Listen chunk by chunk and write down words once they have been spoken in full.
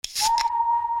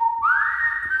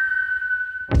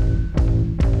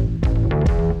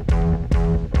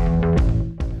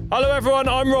everyone,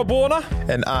 I'm Rob Warner.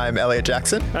 And I'm Elliot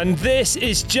Jackson. And this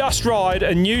is Just Ride,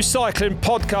 a new cycling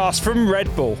podcast from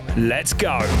Red Bull. Let's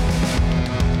go.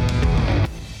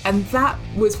 And that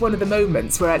was one of the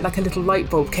moments where like a little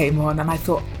light bulb came on and I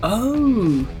thought,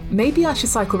 oh, maybe I should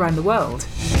cycle around the world.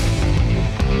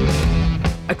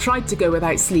 I tried to go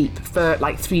without sleep for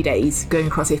like 3 days going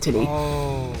across Italy.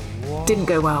 Didn't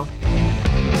go well.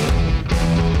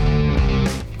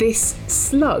 This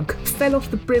slug fell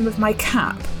off the brim of my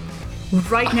cap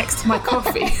right next to my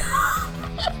coffee.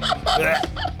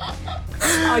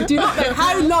 I do not know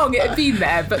how long it had been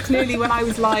there, but clearly when I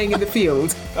was lying in the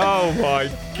field. Oh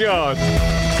my God.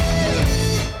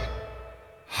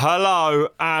 Hello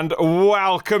and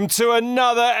welcome to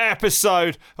another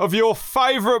episode of your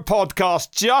favourite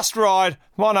podcast, Just Ride.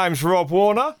 My name's Rob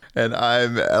Warner. And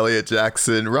I'm Elliot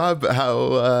Jackson. Rob,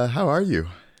 how are you?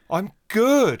 I'm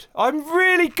good. I'm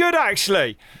really good,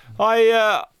 actually.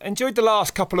 I enjoyed the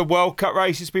last couple of World Cup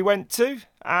races we went to,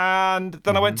 and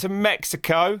then I went to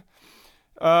Mexico.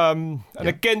 And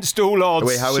against all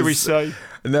odds, should we say?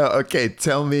 No, okay.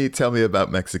 Tell me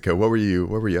about Mexico. What were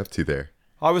you up to there?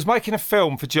 I was making a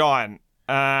film for Giant,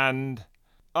 and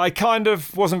I kind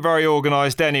of wasn't very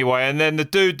organised anyway. And then the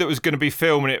dude that was going to be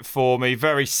filming it for me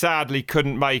very sadly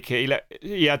couldn't make it.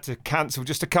 He had to cancel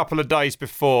just a couple of days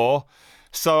before.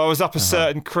 So I was up a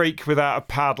certain creek without a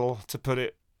paddle, to put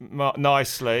it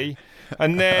nicely.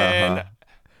 And then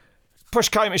push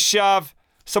came to shove.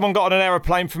 Someone got on an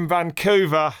aeroplane from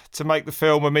Vancouver to make the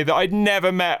film with me that I'd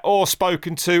never met or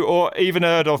spoken to or even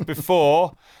heard of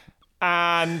before.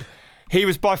 And he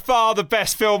was by far the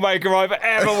best filmmaker I've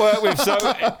ever worked with. So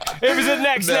it was a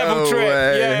next level trip.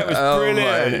 Way. Yeah, it was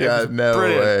brilliant. Oh my God, no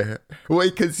way.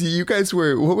 Wait, because you guys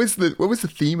were, what was the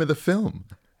theme of the film?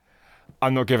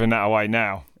 I'm not giving that away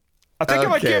now. I think if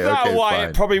I give that away, fine.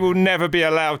 it probably will never be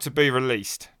allowed to be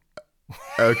released.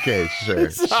 Okay, sure.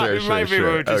 Maybe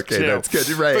we'll just okay, chill. That's good.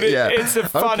 Right, but yeah. It's a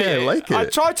funny. Okay, I like it. I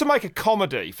tried to make a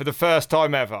comedy for the first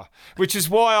time ever, which is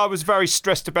why I was very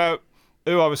stressed about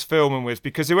who I was filming with,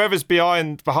 because whoever's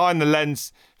behind the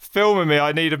lens filming me,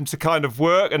 I need them to kind of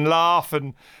work and laugh,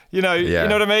 and you know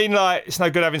what I mean. Like, it's no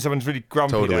good having someone who's really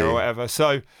grumpy there or whatever.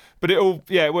 So, but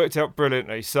it worked out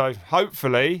brilliantly. So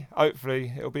hopefully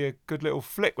it'll be a good little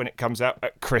flick when it comes out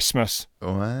at Christmas.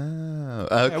 Wow.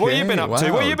 Okay. What have you been up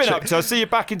to? What have you been up to? I see you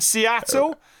back in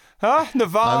Seattle. Huh?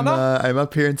 Nirvana? I'm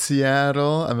up here in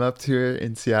Seattle.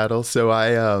 So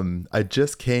I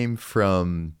just came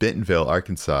from Bentonville,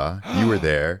 Arkansas. You were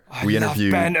there. We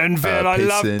interviewed Bentonville. I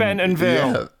love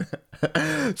Bentonville.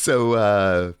 Yeah.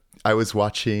 So I was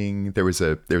watching. There was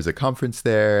a conference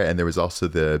there, and there was also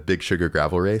the Big Sugar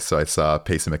Gravel Race. So I saw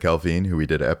Payson McElveen, who we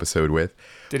did an episode with.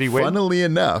 Did he win? Funnily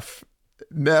enough,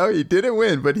 no, he didn't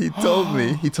win. But he told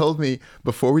me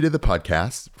before we did the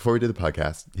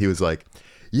podcast. He was like,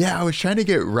 yeah, I was trying to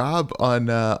get Rob on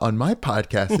my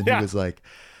podcast, and he was like,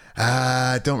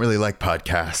 don't really like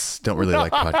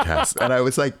podcasts. And I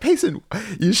was like, Payson,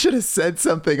 you should have said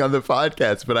something on the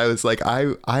podcast. But I was like,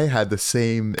 I had the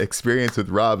same experience with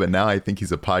Rob, and now I think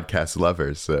he's a podcast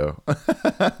lover. So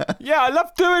yeah, I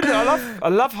love doing it. I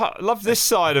love this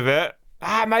side of it.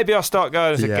 Maybe I'll start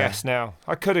going as a guest now.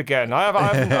 I could again.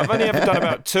 I've only ever done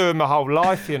about 2 in my whole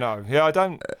life, you know. Yeah, I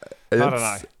don't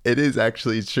know. It is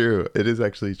actually true.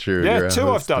 Yeah, 2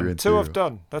 I've done. 2 I've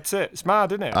done. That's it. It's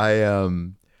mad, isn't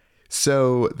it?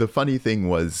 So the funny thing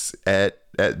was at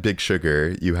Big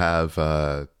Sugar, you have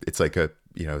it's like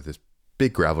this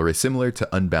big gravel race similar to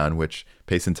Unbound, which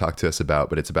Payson talked to us about,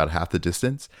 but it's about half the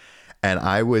distance. And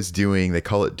I was they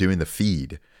call it doing the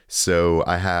feed. So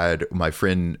I had my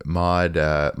friend Maud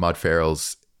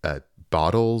Farrell's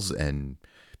bottles, and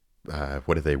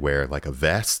what do they wear? Like a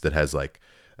vest that has like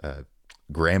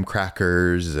graham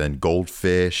crackers and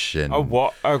goldfish and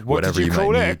what did you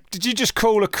call it? Did you just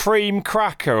call a cream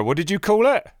cracker? What did you call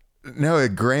it? No, a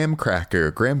graham cracker.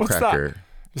 What's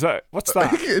that? What's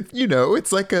that?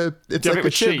 It's like a sugary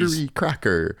cheese?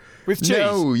 Cracker with cheese.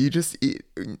 No, you just eat.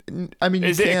 I mean,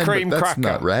 is you it can, a cream but that's cracker?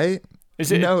 not right.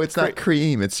 Is it? No, it's not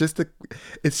cream. It's just a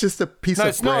piece of bread. No,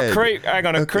 it's not cream. Hang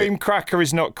on, a cream cracker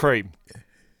is not cream.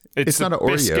 It's not an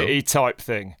Oreo. Biscuity type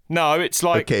thing. No, it's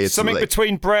like something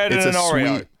between bread and an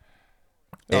Oreo.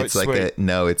 It's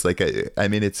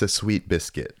a sweet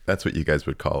biscuit. That's what you guys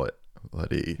would call it.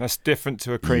 Bloody. That's different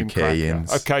to a cream cracker.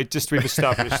 Okay, just we've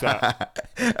established that.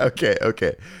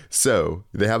 Okay. So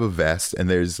they have a vest, and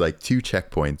there's like 2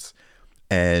 checkpoints,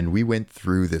 and we went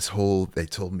through this whole. They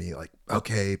told me like,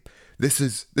 okay, this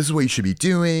is what you should be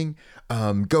doing.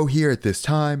 Go here at this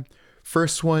time.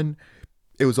 First one,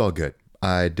 it was all good.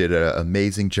 I did an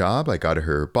amazing job. I got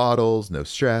her bottles, no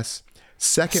stress.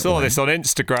 Second Saw one, this on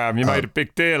Instagram. You made a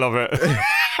big deal of it.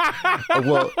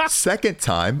 well, second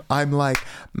time, I'm like,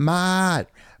 Maud,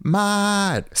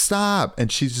 stop.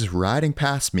 And she's just riding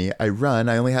past me. I run.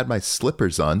 I only had my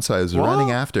slippers on, so I was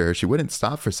running after her. She wouldn't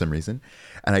stop for some reason.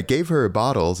 And I gave her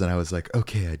bottles, and I was like,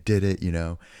 okay, I did it,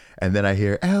 And then I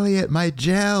hear, Elliot, my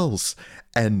gels.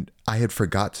 And I had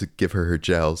forgot to give her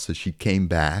gels, so she came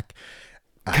back.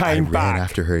 I ran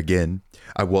after her again.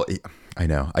 I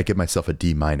know. I give myself a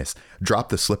D-.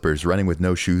 Dropped the slippers, running with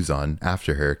no shoes on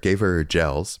after her. Gave her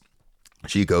gels.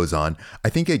 She goes on. I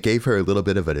think it gave her a little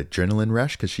bit of an adrenaline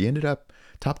rush because she ended up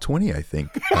top 20, I think.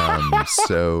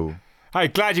 So... Hey,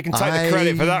 glad you can take the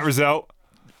credit for that result.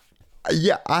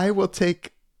 Yeah, I will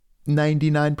take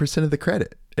 99% of the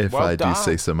credit if I do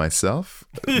say so myself.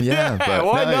 Yeah, but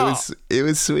why not? It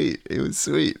was sweet. It was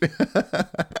sweet.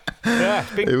 Yeah,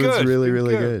 it's been good. It was really,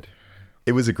 really good.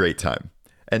 It was a great time.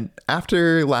 And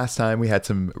after last time, we had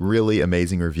some really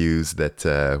amazing reviews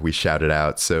that we shouted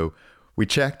out. So we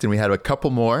checked and we had a couple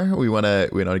more we want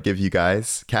to give you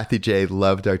guys. Kathy J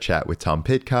loved our chat with Tom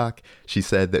Pidcock. She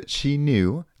said that she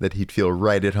knew that he'd feel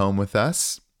right at home with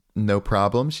us. No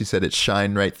problem. She said it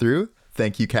shined right through.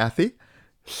 Thank you, Kathy.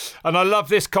 And I love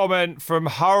this comment from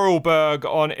Hurlberg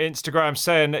on Instagram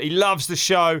saying that he loves the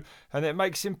show and it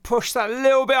makes him push that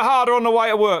little bit harder on the way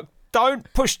to work.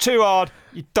 Don't push too hard.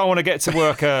 You don't want to get to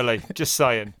work early. Just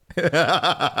saying.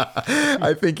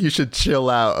 I think you should chill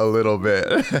out a little bit.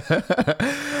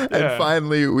 And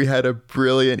finally, we had a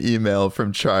brilliant email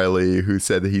from Charlie who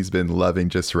said that he's been loving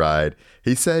Just Ride.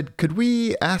 He said, could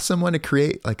we ask someone to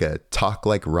create like a talk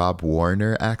like Rob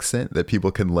Warner accent that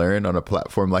people can learn on a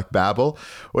platform like Babbel?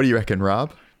 What do you reckon,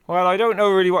 Rob? Well, I don't know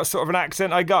really what sort of an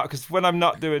accent I got because when I'm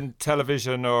not doing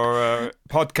television or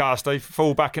podcast, I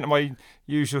fall back into my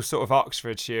usual sort of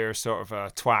Oxfordshire sort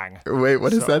of twang. Wait,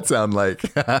 what does that sound like?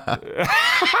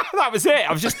 That was it.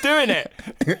 I was just doing it.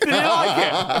 Did you like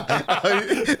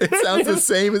it? It sounds the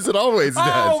same as it always does.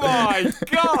 Oh, my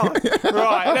God.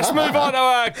 Right, let's move on to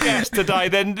our guest today.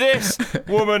 Then this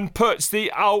woman puts the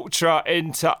ultra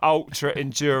into ultra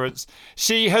endurance.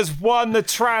 She has won the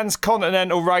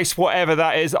Transcontinental Race, whatever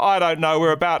that is. I don't know.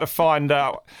 We're about to find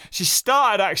out. She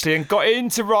started actually and got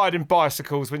into riding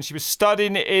bicycles when she was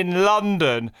studying in London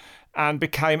and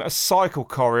became a cycle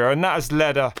courier, and that has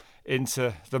led her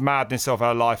into the madness of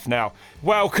her life now.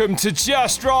 Welcome to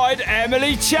Just Ride,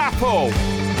 Emily Chappell.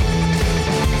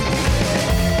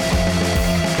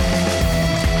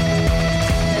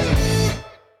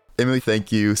 Emily,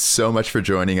 thank you so much for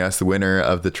joining us, the winner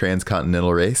of the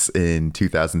Transcontinental Race in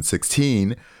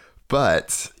 2016.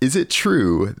 But is it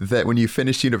true that when you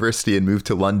finished university and moved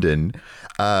to London,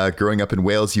 growing up in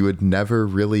Wales, you had never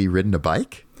really ridden a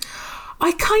bike?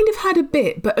 I kind of had a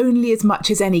bit, but only as much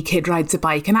as any kid rides a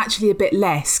bike, and actually a bit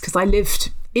less because I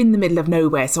lived in the middle of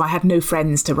nowhere, so I had no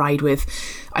friends to ride with.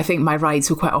 I think my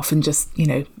rides were quite often just,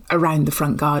 around the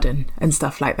front garden and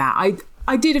stuff like that.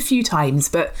 I did a few times,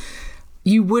 but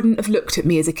you wouldn't have looked at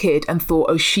me as a kid and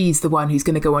thought, oh, she's the one who's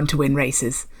going to go on to win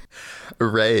races.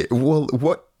 Right. Well,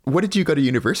 what did you go to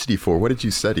university for? What did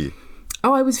you study?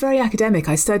 Oh, I was very academic.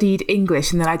 I studied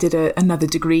English and then I did another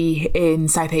degree in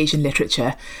South Asian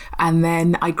literature. And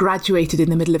then I graduated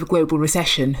in the middle of a global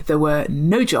recession. There were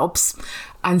no jobs.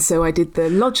 And so I did the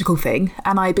logical thing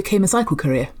and I became a cycle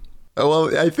courier.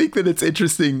 Well, I think that it's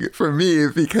interesting for me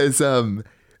because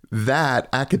that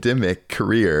academic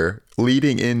career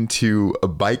leading into a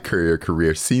bike courier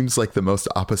career seems like the most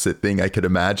opposite thing I could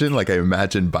imagine. Like I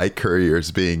imagine bike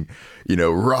couriers being,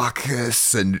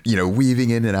 raucous and,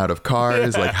 weaving in and out of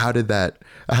cars. Like how did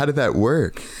that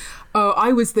work? Oh,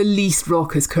 I was the least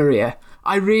raucous courier.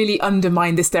 I really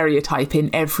undermined the stereotype in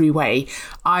every way.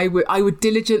 I would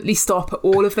diligently stop at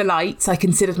all of the lights. I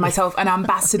considered myself an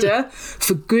ambassador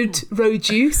for good road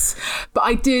use. But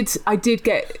I did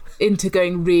get into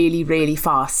going really, really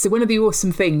fast. So one of the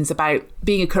awesome things about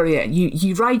being a courier,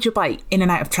 you ride your bike in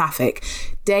and out of traffic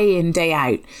day in, day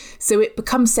out. So it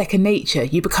becomes second nature.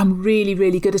 You become really,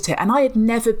 really good at it. And I had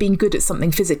never been good at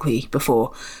something physically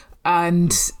before.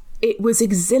 And it was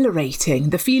exhilarating,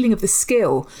 the feeling of the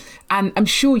skill. And I'm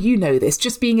sure you know this,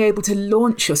 just being able to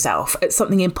launch yourself at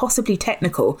something impossibly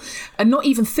technical and not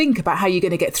even think about how you're going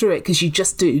to get through it because you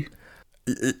just do.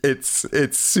 It's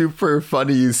super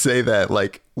funny you say that.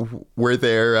 Like, were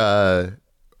there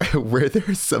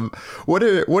some, what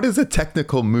is a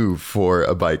technical move for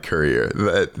a bike courier?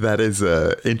 That is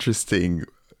a interesting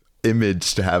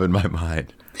image to have in my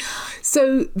mind.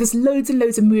 So there's loads and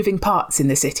loads of moving parts in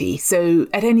the city. So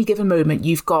at any given moment,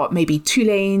 you've got maybe 2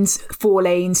 lanes, 4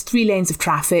 lanes, 3 lanes of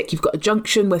traffic. You've got a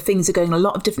junction where things are going in a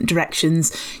lot of different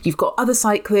directions. You've got other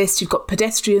cyclists. You've got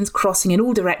pedestrians crossing in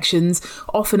all directions,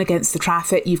 often against the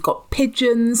traffic. You've got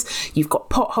pigeons. You've got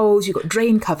potholes. You've got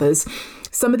drain covers.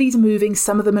 Some of these are moving,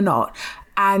 some of them are not.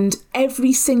 And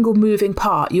every single moving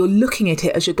part, you're looking at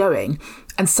it as you're going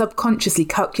and subconsciously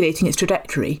calculating its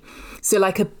trajectory. So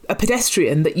like a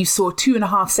pedestrian that you saw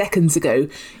 2.5 seconds ago,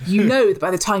 you know that by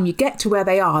the time you get to where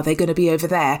they are, they're going to be over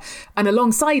there. And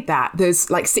alongside that, there's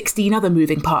like 16 other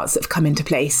moving parts that have come into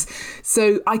place.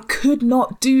 So I could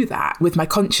not do that with my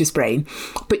conscious brain,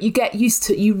 but you get used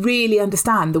to, you really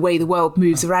understand the way the world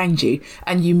moves around you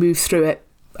and you move through it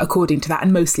according to that.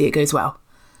 And mostly it goes well.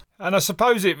 And I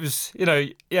suppose it was,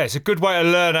 it's a good way to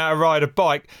learn how to ride a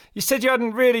bike. You said you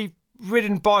hadn't really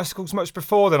ridden bicycles much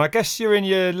before then. I guess you're in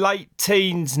your late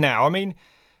teens now. I mean,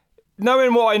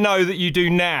 knowing what I know that you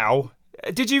do now,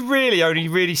 did you really only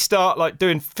really start like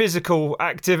doing physical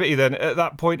activity then at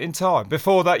that point in time?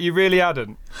 Before that, you really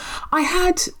hadn't? I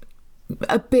had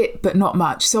a bit, but not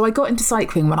much. So I got into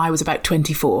cycling when I was about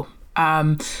 24.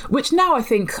 Which now I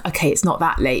think, okay, it's not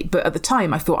that late, but at the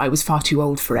time I thought I was far too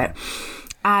old for it.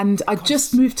 And I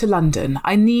just moved to London.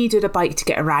 I needed a bike to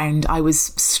get around. I was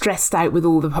stressed out with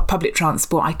all the public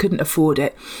transport. I couldn't afford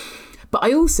it. But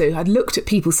I also had looked at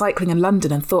people cycling in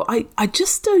London and thought, I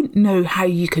just don't know how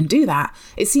you can do that.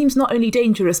 It seems not only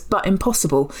dangerous, but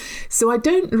impossible. So I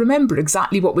don't remember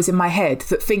exactly what was in my head,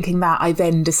 that thinking that I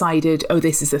then decided, oh,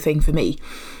 this is the thing for me.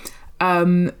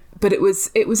 But it was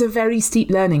a very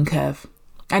steep learning curve.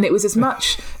 And it was as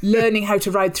much learning how to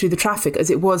ride through the traffic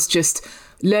as it was just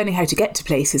learning how to get to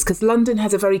places, because London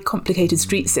has a very complicated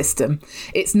street system.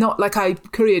 It's not like I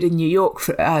couriered in New York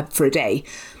for a day.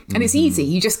 And it's easy.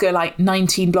 You just go like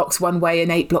 19 blocks one way and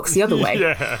 8 blocks the other way.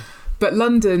 Yeah. But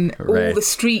London, Right. all the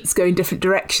streets go in different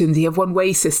directions. You have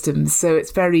one-way systems. So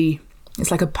it's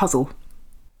like a puzzle.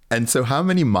 And so how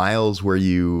many miles were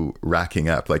you racking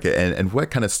up? Like, and what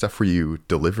kind of stuff were you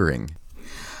delivering?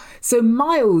 So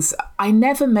miles, I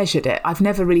never measured it. I've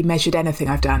never really measured anything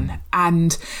I've done.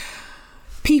 And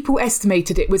people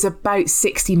estimated it was about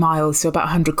 60 miles, so about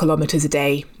 100 kilometres a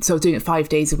day. So I was doing it 5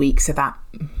 days a week, so that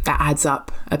adds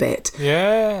up a bit.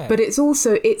 Yeah. But it's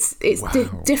also, it's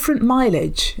Wow. different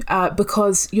mileage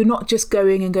because you're not just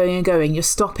going and going and going. You're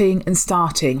stopping and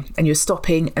starting, and you're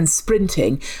stopping and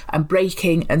sprinting and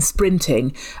braking and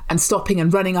sprinting and stopping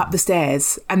and running up the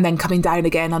stairs and then coming down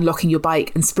again, unlocking your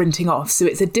bike and sprinting off. So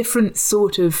it's a different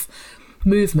sort of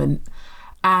movement.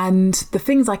 And the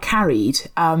things I carried,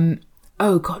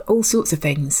 oh God, all sorts of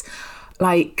things.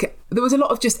 Like there was a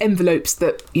lot of just envelopes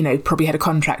that, probably had a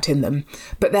contract in them.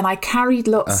 But then I carried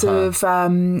lots of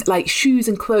like shoes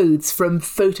and clothes from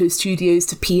photo studios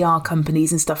to PR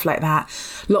companies and stuff like that.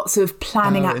 Lots of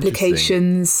planning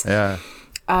applications, Yeah.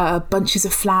 bunches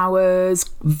of flowers,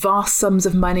 vast sums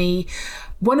of money.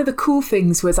 One of the cool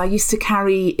things was I used to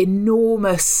carry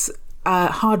enormous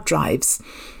hard drives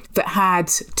that had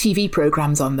TV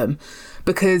programs on them.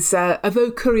 Because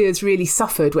although couriers really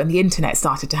suffered when the internet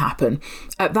started to happen,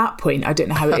 at that point, I don't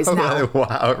know how it is now.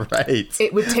 Wow, right.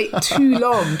 It would take too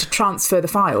long to transfer the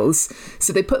files.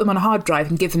 So they put them on a hard drive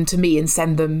and give them to me and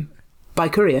send them by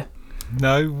courier.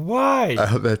 No way.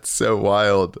 Oh, that's so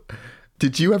wild.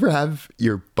 Did you ever have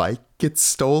your bike get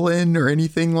stolen or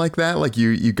anything like that? Like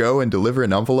you go and deliver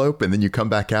an envelope and then you come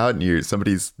back out and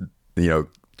somebody's,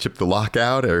 chipped the lock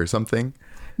out or something?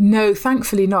 No,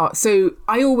 thankfully not. So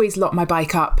I always lock my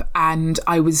bike up and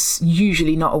I was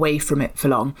usually not away from it for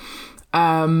long.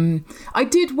 I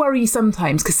did worry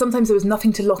sometimes because sometimes there was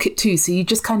nothing to lock it to. So you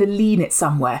just kind of lean it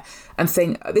somewhere and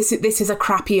think, this is a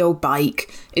crappy old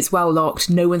bike. It's well locked.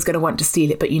 No one's going to want to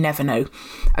steal it, but you never know.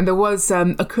 And there was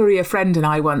a courier friend and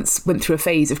I once went through a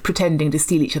phase of pretending to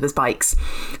steal each other's bikes.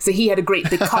 So he had a great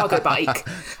big cargo bike.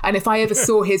 And if I ever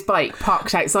saw his bike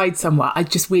parked outside somewhere,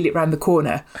 I'd just wheel it round the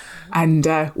corner and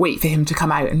wait for him to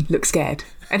come out and look scared.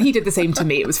 And he did the same to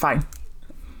me. It was fine.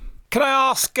 Can I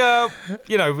ask,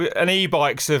 and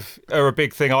e-bikes are a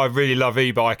big thing. I really love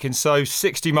e-biking. So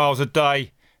 60 miles a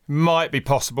day might be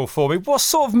possible for me. What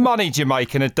sort of money do you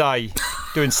make in a day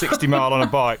doing 60 mile on a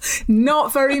bike?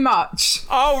 Not very much.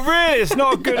 Oh, really? It's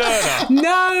not a good earner?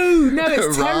 No,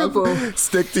 it's Rob, terrible.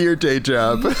 stick to your day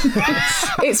job.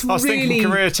 It's I was thinking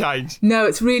career change. No,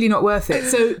 it's really not worth it.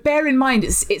 So bear in mind,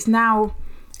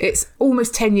 it's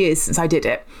almost 10 years since I did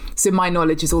it. So my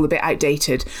knowledge is all a bit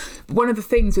outdated. One of the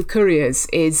things with couriers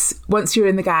is once you're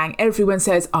in the gang, everyone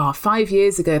says, 5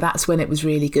 years ago, that's when it was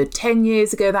really good. 10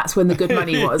 years ago, that's when the good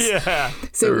money was. Yeah.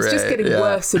 So it was just Right, getting yeah.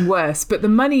 worse and worse. But the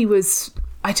money was,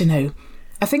 I don't know,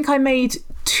 I think I made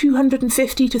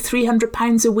 £250 to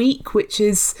 £300 a week, which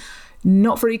is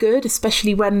not very good,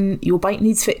 especially when your bike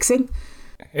needs fixing.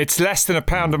 It's less than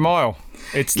 £1 a mile.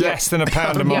 It's less than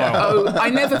 £1 a mile. Yeah. Oh, I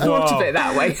never thought of it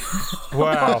that way.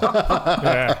 Wow.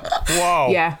 Yeah. Wow.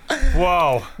 Yeah.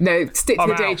 Wow. No, stick to I'm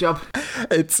the day out. job.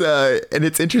 It's and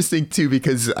it's interesting too,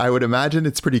 because I would imagine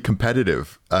it's pretty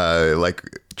competitive, like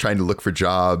trying to look for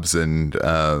jobs, and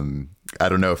I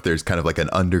don't know if there's kind of like an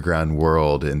underground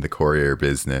world in the courier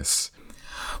business.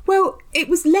 Well, it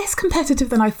was less competitive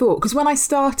than I thought, because when I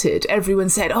started, everyone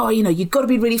said, oh, you've got to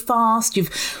be really fast.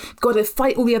 You've got to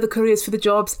fight all the other couriers for the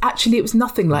jobs. Actually, it was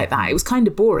nothing like that. It was kind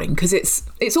of boring, because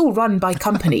it's all run by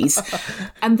companies.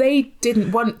 And they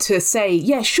didn't want to say,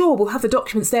 yeah, sure, we'll have the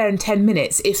documents there in 10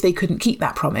 minutes if they couldn't keep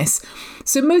that promise.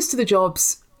 So most of the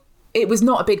jobs, it was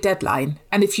not a big deadline.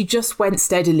 And if you just went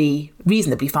steadily,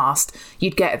 reasonably fast,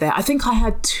 you'd get there. I think I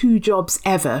had 2 jobs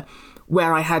ever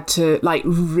where I had to like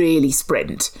really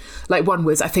sprint. Like one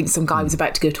was, I think some guy was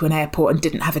about to go to an airport and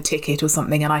didn't have a ticket or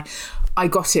something, and I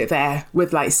got it there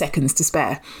with like seconds to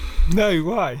spare. No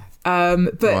way.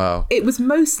 But Wow. It was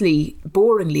mostly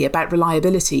boringly about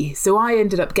reliability. So I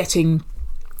ended up getting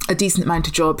a decent amount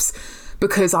of jobs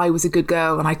because I was a good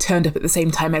girl and I turned up at the same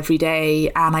time every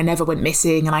day, and I never went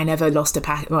missing, and I never lost a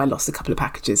pack. Well, I lost a couple of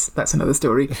packages. That's another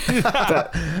story.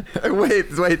 But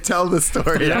Wait, tell the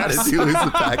story. Yes. How did you lose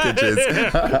the packages?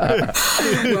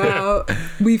 well,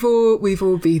 we've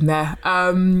all been there.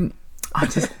 I'm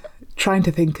just trying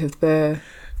to think of the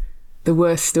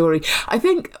worst story. I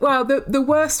think, well, the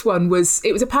worst one was,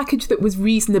 it was a package that was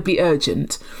reasonably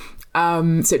urgent.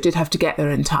 So it did have to get there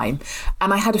in time.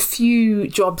 And I had a few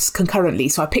jobs concurrently.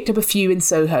 So I picked up a few in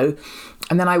Soho,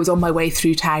 and then I was on my way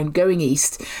through town going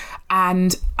east.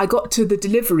 And I got to the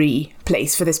delivery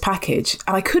place for this package,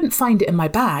 and I couldn't find it in my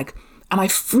bag. And I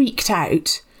freaked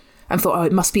out and thought, oh,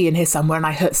 it must be in here somewhere. And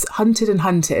I hunted and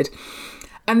hunted.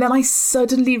 And then I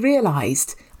suddenly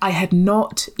realised I had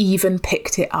not even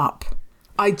picked it up.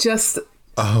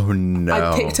 Oh, no.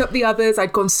 I picked up the others.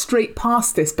 I'd gone straight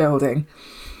past this building.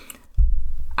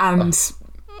 And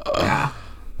yeah,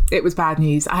 it was bad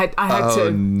news. I had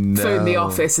to phone the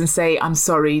office and say, I'm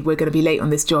sorry, we're going to be late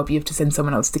on this job. You have to send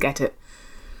someone else to get it.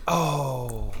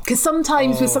 Oh. Because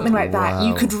sometimes with something like that,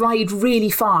 you wow. could ride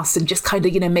really fast and just kind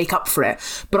of, make up for it.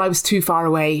 But I was too far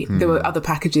away. There were other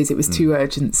packages. It was too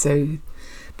urgent. So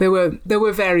there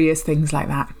were various things like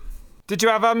that. Did you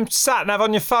have sat nav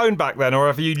on your phone back then, or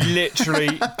have you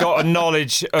literally got a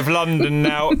knowledge of London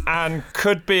now and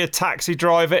could be a taxi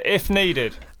driver if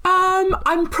needed?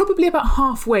 I'm probably about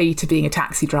halfway to being a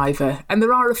taxi driver, and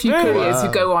there are a few couriers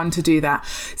who go on to do that.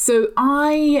 So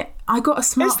I got a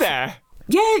smartphone. Is there?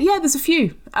 Yeah, there's a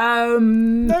few. I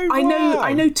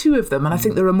know 2 of them, and I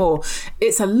think there are more.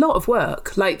 It's a lot of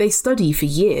work. Like, they study for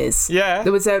years. Yeah.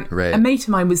 There was a mate of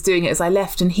mine was doing it as I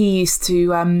left, and he used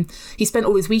to he spent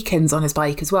all his weekends on his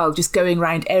bike as well, just going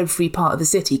around every part of the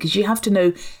city, because you have to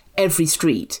know every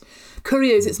street.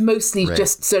 Couriers, it's mostly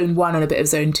just zone 1 and a bit of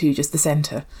zone 2, just the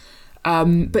centre.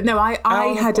 But no,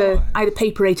 I had a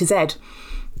paper A to Z.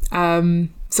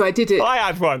 So I did it. I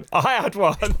had one.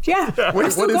 Yeah.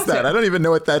 Wait, what is that? I don't even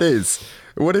know what that is.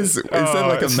 What is that,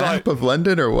 like a map of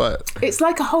London or what? It's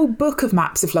like a whole book of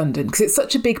maps of London, because it's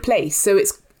such a big place. So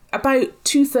it's about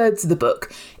 2/3 of the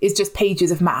book is just pages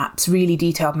of maps, really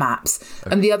detailed maps,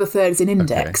 and the other third is an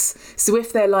index. Okay. So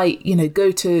if they're like,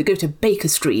 go to Baker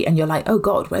Street, and you're like, oh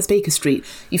God, where's Baker Street?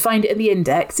 You find it in the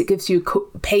index. It gives you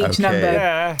a page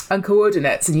number and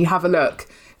coordinates, and you have a look.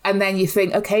 And then you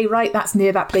think, okay, right, that's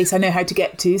near that place I know how to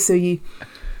get to. So you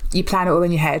plan it all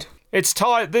in your head. It's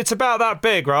tight. It's about that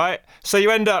big, right? So you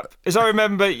end up, as I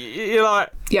remember, you're like,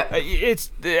 yeah.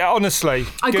 It's honestly,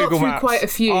 I Google got through Maps, quite a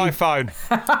few. iPhone.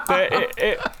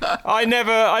 I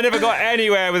never got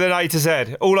anywhere with an A to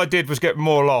Z. All I did was get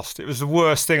more lost. It was the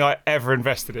worst thing I ever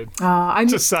invested in. I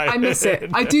miss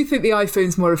it. I do think the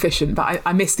iPhone's more efficient, but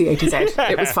I miss the A to Z.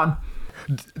 It was fun.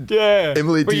 Yeah,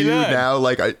 Emily, do you now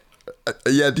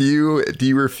do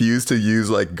you refuse to use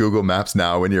like Google Maps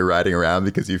now when you're riding around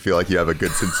because you feel like you have a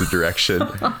good sense of direction?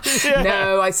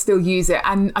 No, I still use it.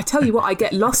 And I tell you what, I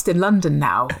get lost in London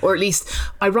now, or at least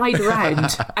I ride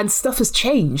around and stuff has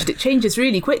changed. It changes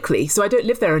really quickly. So I don't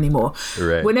live there anymore.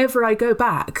 Right. Whenever I go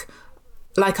back,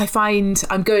 like I find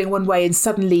I'm going one way and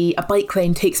suddenly a bike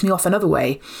lane takes me off another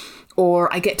way.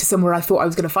 Or I get to somewhere I thought I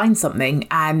was going to find something,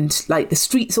 and like the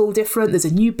street's all different. There's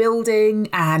a new building,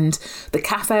 and the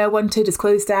cafe I wanted is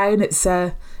closed down.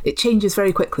 It changes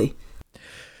very quickly.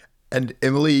 And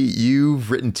Emily,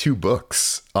 you've written 2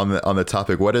 books on the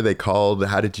topic. What are they called?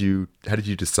 How did you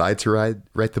decide to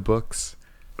write the books?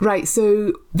 Right,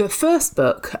 so the first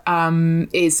book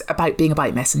is about being a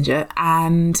bike messenger,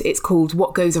 and it's called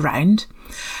What Goes Around.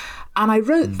 And I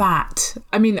wrote that,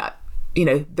 I mean,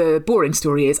 the boring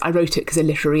story is I wrote it because a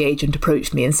literary agent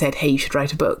approached me and said, hey, you should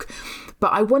write a book.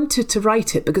 But I wanted to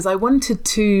write it because I wanted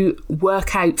to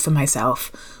work out for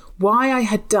myself why I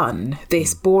had done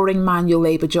this boring manual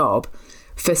labour job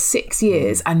for 6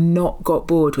 years and not got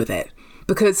bored with it.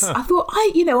 Because I thought,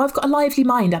 I've got a lively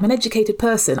mind. I'm an educated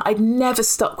person. I'd never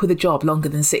stuck with a job longer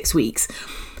than 6 weeks.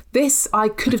 This, I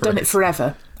could have done it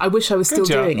forever. I wish I was still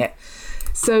doing it.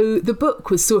 So the book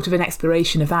was sort of an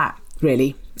exploration of that,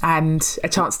 really, and a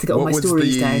chance to get all my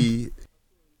stories down.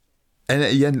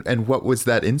 And what was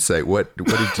that insight? What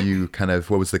did you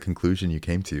what was the conclusion you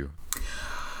came to?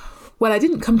 Well, I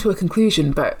didn't come to a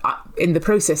conclusion, but in the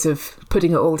process of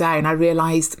putting it all down, I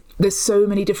realised there's so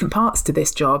many different parts to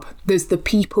this job. There's the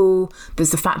people,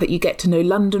 there's the fact that you get to know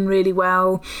London really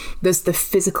well, there's the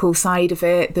physical side of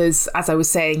it, there's, as I was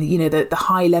saying, the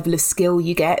high level of skill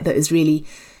you get that is really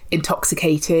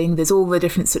intoxicating. There's all the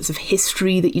different sorts of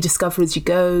history that you discover as you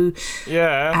go.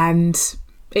 Yeah. And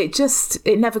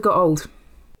it never got old.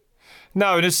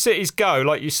 No, and as cities go,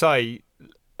 like you say,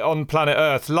 on planet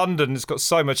Earth, London's got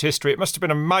so much history. It must have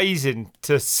been amazing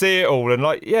to see it all, and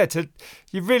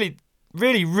you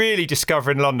really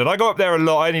discovering London. I go up there a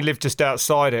lot. I only live just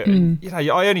outside it. And,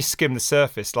 I only skim the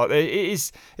surface. Like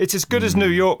it's as good as New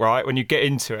York, right? When you get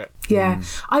into it. Yeah,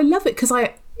 I love it because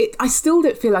I still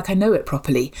don't feel like I know it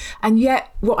properly, and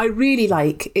yet what I really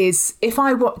like is if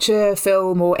I watch a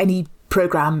film or any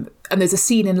programme and there's a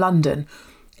scene in London,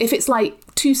 if it's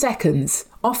like 2 seconds,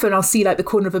 often I'll see like the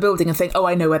corner of a building and think, oh,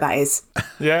 I know where that is.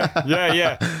 Yeah.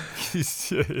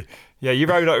 Yeah, you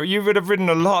would have ridden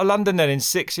a lot of London then in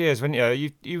 6 years, wouldn't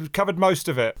you? You covered most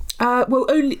of it. Well,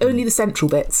 only the central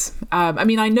bits. I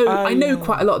know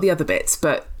quite a lot of the other bits,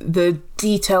 but the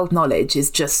detailed knowledge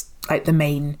is just like the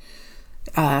main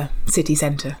city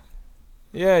centre.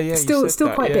 Yeah.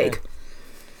 Still quite big.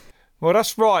 Well,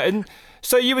 that's right. And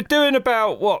so you were doing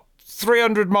about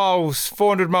 300 miles,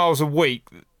 400 miles a week,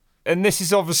 and this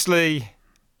is obviously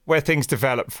where things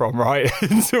develop from, right?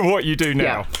 Into what you do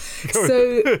now. Yeah.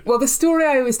 So, the story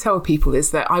I always tell people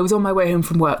is that I was on my way home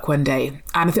from work one day,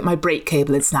 and I think my brake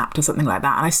cable had snapped or something like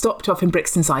that, and I stopped off in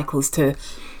Brixton Cycles to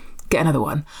get another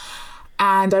one.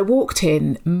 And I walked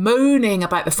in moaning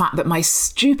about the fact that my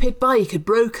stupid bike had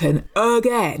broken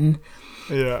again.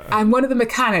 Yeah. And one of the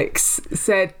mechanics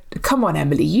said, come on,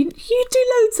 Emily, you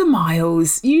do loads of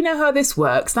miles. You know how this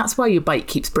works. That's why your bike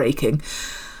keeps breaking.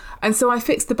 And so I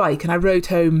fixed the bike and I rode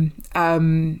home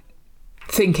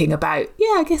thinking about,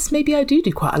 I guess maybe I do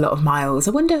quite a lot of miles.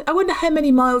 I wonder how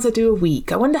many miles I do a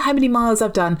week. I wonder how many miles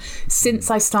I've done since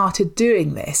I started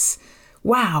doing this.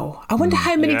 Wow. I wonder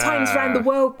how many times around the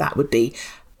world that would be.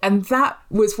 And that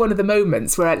was one of the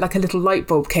moments where like a little light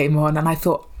bulb came on and I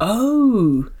thought,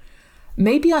 oh,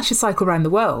 maybe I should cycle around the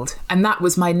world. And that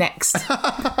was my next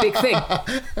big thing.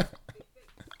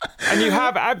 And you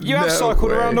have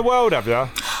cycled around the world, have you?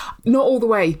 Not all the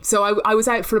way. So I was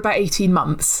out for about 18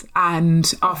 months.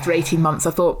 And after 18 months,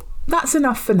 I thought, that's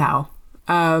enough for now.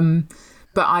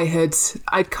 But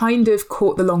I'd kind of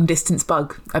caught the long distance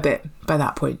bug a bit by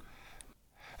that point.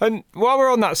 And while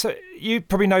we're on that, so you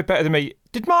probably know better than me.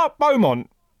 Did Mark Beaumont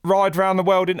ride around the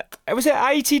world in, was it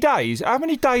 80 days? How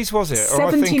many days was it?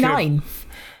 79.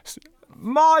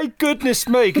 My goodness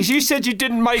me, because you said you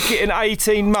didn't make it in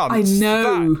 18 months. I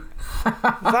know.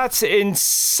 That's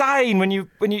insane when you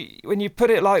put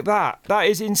it like that. That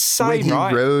is insane, right?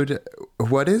 He rode,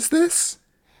 what is this?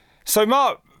 So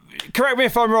Mark, correct me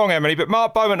if I'm wrong, Emily, but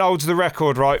Mark Beaumont holds the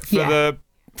record, right, for the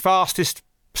fastest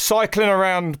cycling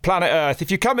around planet Earth. If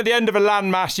you come at the end of a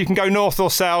landmass, you can go north or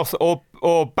south or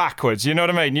backwards, you know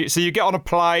what I mean? So you get on a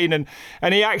plane and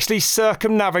he actually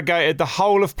circumnavigated the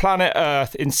whole of planet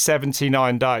Earth in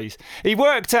 79 days. He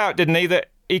worked out, didn't he, that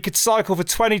he could cycle for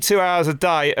 22 hours a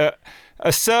day at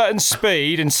a certain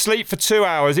speed and sleep for 2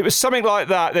 hours. It was something like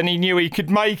that, then he knew he could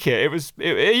make it.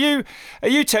 Are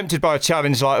you tempted by a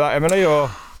challenge like that, Emily?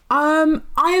 Or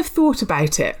I have thought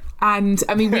about it. And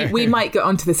I mean, we might get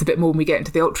onto this a bit more when we get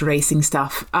into the ultra racing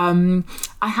stuff. I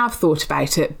have thought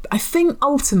about it. I think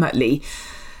ultimately,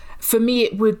 for me,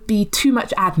 it would be too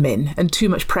much admin and too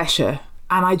much pressure.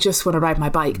 And I just want to ride my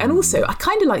bike. And also, I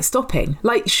kind of like stopping.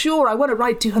 Like, sure, I want to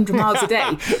ride 200 miles a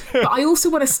day, but I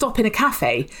also want to stop in a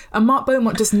cafe. And Mark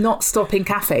Beaumont does not stop in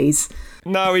cafes.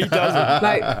 No, he doesn't.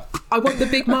 Like, I want the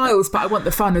big miles, but I want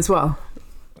the fun as well.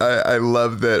 I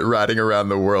love that riding around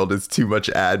the world is too much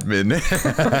admin.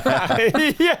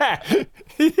 Yeah.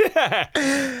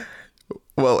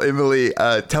 Well, Emily,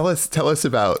 tell us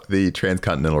about the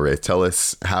Transcontinental Race. Tell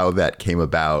us how that came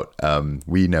about.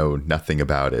 We know nothing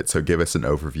about it, so give us an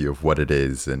overview of what it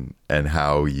is and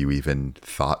how you even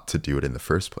thought to do it in the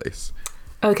first place.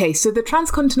 Okay, so the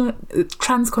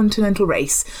Transcontinental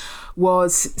Race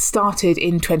was started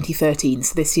in 2013,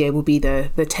 so this year will be the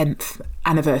 10th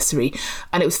anniversary,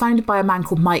 and it was founded by a man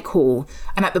called Mike Hall,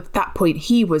 and at that point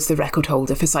he was the record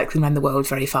holder for cycling around the world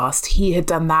very fast. He had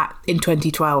done that in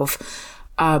 2012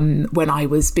 when I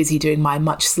was busy doing my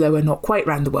much slower, not quite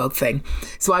round the world thing.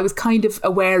 So I was kind of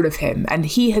aware of him, and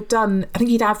he had done, I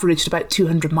think he'd averaged about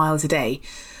 200 miles a day.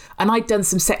 And I'd done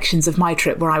some sections of my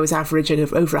trip where I was averaging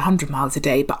over 100 miles a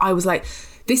day, but I was like,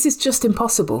 this is just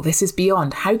impossible. This is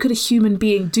beyond. How could a human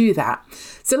being do that?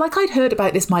 So like I'd heard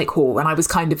about this Mike Hall and I was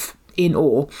kind of in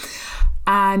awe.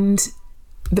 And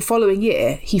the following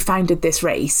year, he founded this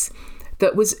race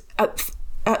that was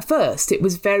at first, it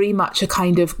was very much a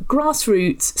kind of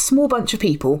grassroots, small bunch of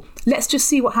people. Let's just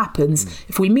see what happens.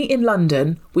 If we meet in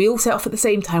London, we all set off at the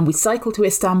same time, we cycle to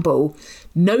Istanbul,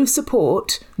 no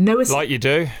support, like you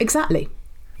do. Exactly.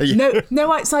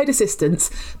 No outside assistance.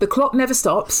 The clock never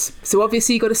stops. So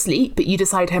obviously you got to sleep, but you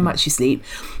decide how much you sleep.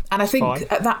 And I think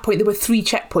at that point there were 3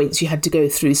 checkpoints you had to go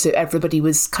through. So everybody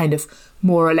was kind of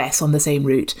more or less on the same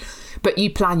route, but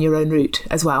you plan your own route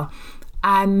as well.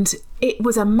 And it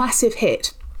was a massive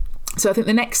hit. So I think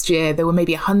the next year there were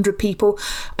maybe 100 people.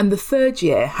 And the third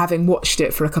year, having watched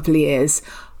it for a couple of years,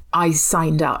 I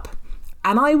signed up.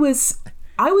 And I was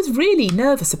really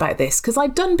nervous about this because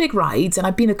I'd done big rides and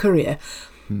I'd been a courier,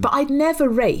 but I'd never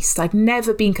raced. I'd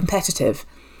never been competitive.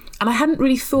 And I hadn't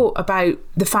really thought about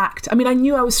the fact, I mean, I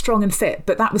knew I was strong and fit,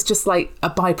 but that was just like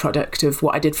a byproduct of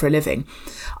what I did for a living.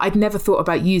 I'd never thought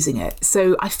about using it.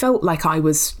 So I felt like I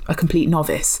was a complete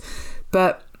novice.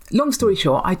 But long story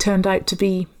short, I turned out to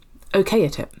be okay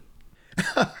at it.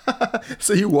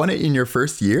 So you won it in your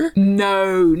first year?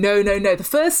 No. The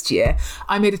first year,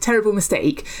 I made a terrible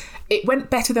mistake. It went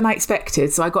better than I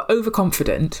expected, so I got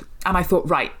overconfident and I thought,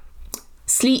 right,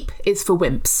 sleep is for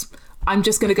wimps. I'm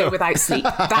just going to go without sleep.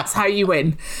 That's how you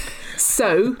win.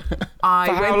 So I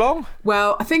For how long?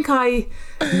 Well, I think I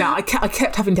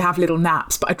kept having to have little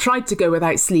naps, but I tried to go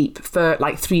without sleep for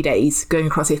like 3 days going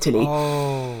across Italy.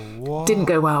 Oh, what? Didn't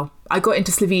go well. I got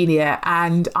into Slovenia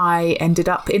and I ended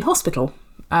up in hospital.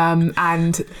 And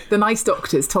the nice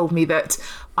doctors told me that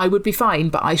I would be fine,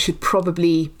 but I should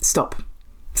probably stop.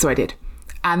 So I did.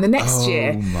 And the next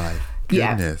year... Oh my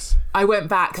goodness. Yeah, I went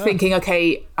back thinking,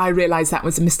 okay, I realised that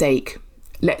was a mistake.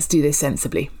 Let's do this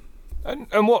sensibly.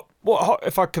 And what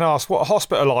if I can ask, what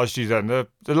hospitalised you then?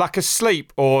 The lack of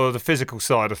sleep or the physical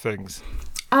side of things?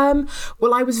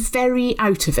 Well, I was very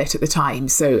out of it at the time.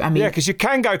 So, I mean... Yeah, because you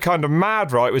can go kind of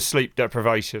mad, right, with sleep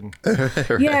deprivation.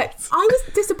 Right. Yeah, I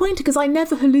was disappointed because I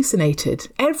never hallucinated.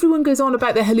 Everyone goes on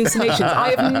about their hallucinations.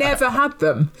 I have never had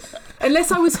them.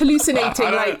 Unless I was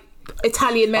hallucinating like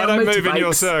Italian male motorbikes. I don't move in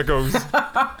your circles.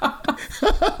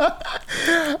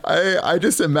 I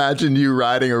just imagine you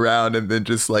riding around and then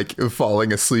just like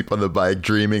falling asleep on the bike,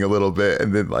 dreaming a little bit,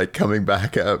 and then like coming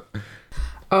back up.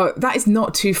 That is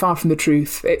not too far from the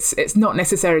truth. It's not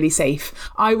necessarily safe.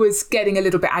 I was getting a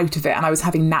little bit out of it and I was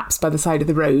having naps by the side of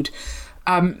the road.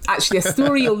 Actually, a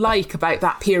story you'll like about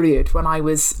that period when I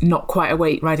was not quite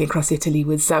awake riding across Italy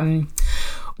was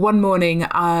one morning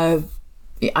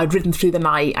I'd ridden through the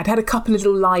night. I'd had a couple of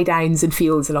little lie downs in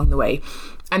fields along the way.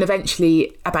 And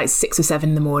eventually, about 6 or 7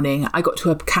 in the morning, I got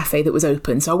to a cafe that was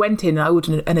open. So I went in and I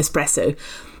ordered an espresso.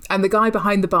 And the guy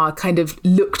behind the bar kind of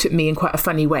looked at me in quite a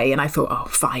funny way. And I thought, oh,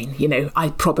 fine, I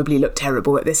probably look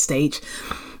terrible at this stage.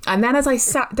 And then as I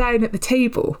sat down at the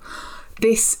table,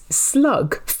 this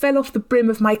slug fell off the brim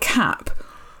of my cap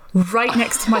right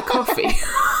next to my coffee.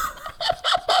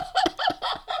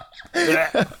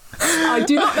 I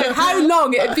do not know how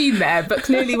long it had been there, but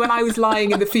clearly when I was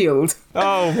lying in the field.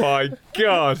 Oh my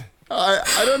God.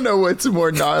 I don't know what's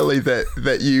more gnarly,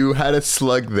 that you had a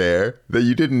slug there, that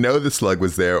you didn't know the slug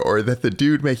was there, or that the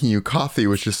dude making you coffee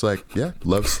was just like, yeah,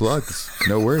 love slugs.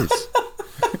 No worries.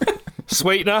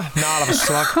 Sweetener? No, I'll have a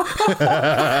slug.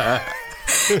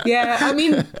 Yeah, I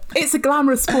mean, it's a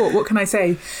glamorous sport. What can I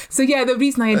say? So yeah, the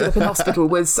reason I ended up in hospital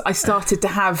was I started to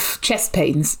have chest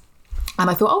pains. And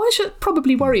I thought, I should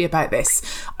probably worry about this.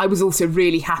 I was also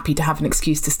really happy to have an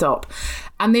excuse to stop.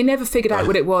 And they never figured out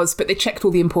what it was, but they checked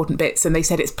all the important bits and they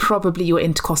said it's probably your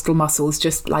intercostal muscles,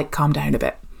 just like calm down a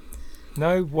bit.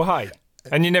 No way.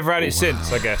 And you never had it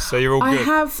since, I guess, so you're all good. I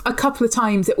have a couple of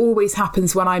times. It always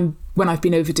happens when I've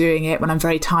been overdoing it, when I'm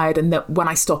very tired, and when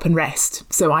I stop and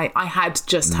rest. So I had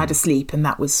just had a sleep, and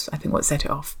that was, I think, what set it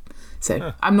off.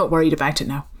 So I'm not worried about it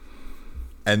now.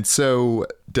 And so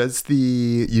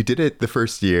you did it the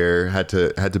first year, had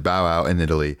to bow out in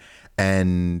Italy.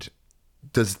 And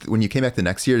when you came back the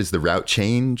next year, does the route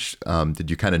change? Did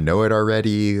you kind of know it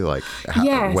already? Like,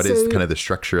 what is kind of the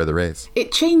structure of the race?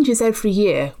 It changes every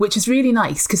year, which is really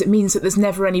nice because it means that there's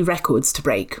never any records to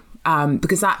break.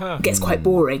 Because that gets quite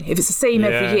boring. If it's the same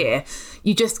every year,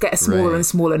 you just get a smaller and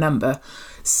smaller number.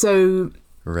 So,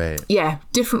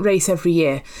 different race every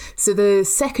year. So the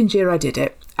second year I did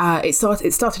it, it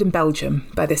started in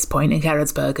Belgium by this point, in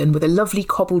Gerardsbergen, with a lovely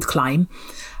cobbled climb.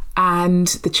 And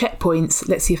the checkpoints,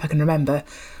 let's see if I can remember,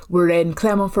 were in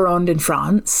Clermont-Ferrand in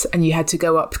France, and you had to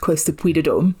go up close to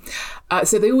Puy-de-Dôme.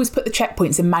 So they always put the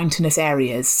checkpoints in mountainous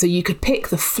areas. So you could pick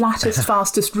the flattest,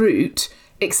 fastest route,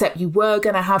 except you were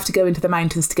going to have to go into the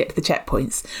mountains to get to the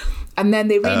checkpoints. And then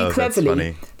they really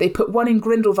cleverly, they put one in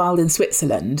Grindelwald in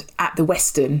Switzerland at the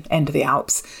western end of the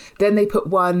Alps. Then they put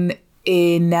one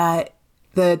in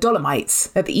the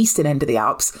Dolomites at the eastern end of the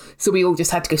Alps. So we all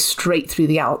just had to go straight through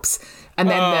the Alps. And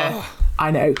then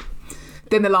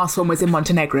Then the last one was in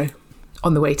Montenegro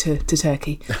on the way to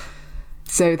Turkey.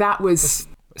 So that was...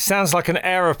 Sounds like an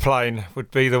aeroplane would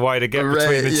be the way to get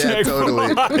between the two.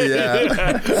 Totally.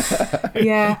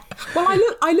 Yeah. Well,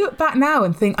 I look back now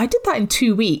and think I did that in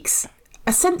 2 weeks.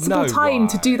 A sensible time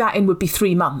to do that in would be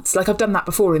 3 months. Like I've done that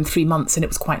before in 3 months and it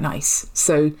was quite nice.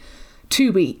 So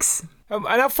 2 weeks. And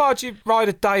how far do you ride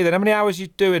a day then? How many hours you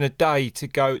do in a day to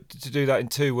do that in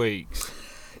 2 weeks?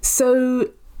 So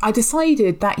I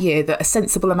decided that year that a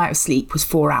sensible amount of sleep was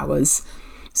 4 hours.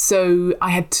 So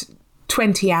I had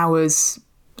 20 hours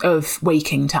of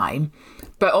waking time.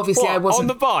 But obviously I wasn't... on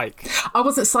the bike? I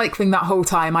wasn't cycling that whole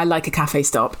time. I like a cafe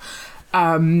stop.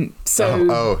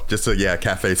 Just a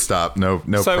cafe stop. No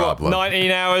so problem. What,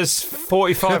 19 hours,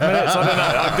 45 minutes?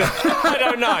 I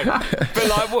don't know. But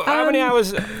like, how many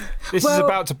hours? This is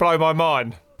about to blow my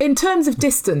mind. In terms of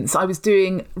distance, I was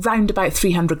doing round about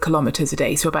 300 kilometres a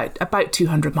day, so about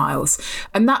 200 miles.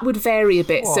 And that would vary a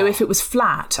bit. Whoa. So if it was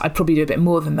flat, I'd probably do a bit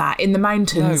more than that. In the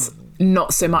mountains,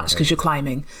 not so much because you're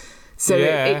climbing. So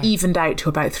it evened out to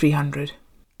about 300.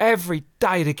 Every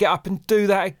day to get up and do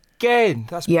that again.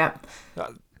 That's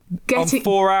on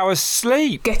 4 hours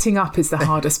sleep. Getting up is the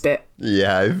hardest bit.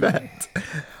 Yeah,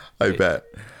 I bet.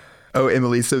 Oh,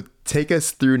 Emily, so take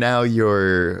us through now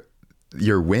your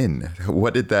win.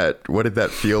 What did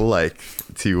that feel like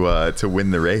to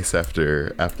win the race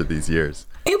after these years?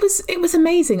 It was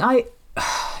amazing.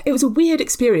 It was a weird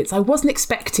experience. I wasn't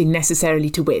expecting necessarily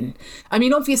to win. I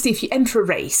mean, obviously, if you enter a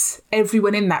race,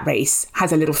 everyone in that race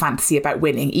has a little fantasy about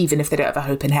winning, even if they don't have a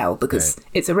hope in hell, because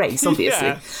it's a race, obviously.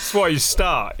 Yeah, that's why you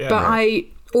start. Yeah. But I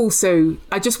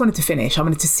just wanted to finish. I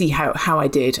wanted to see how I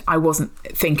did. I wasn't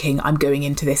thinking I'm going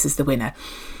into this as the winner.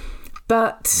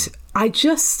 But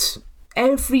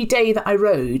every day that I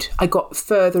rode, I got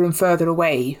further and further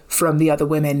away from the other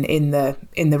women in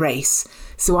the race.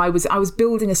 So I was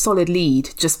building a solid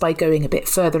lead just by going a bit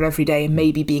further every day and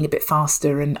maybe being a bit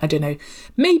faster and, I don't know,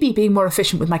 maybe being more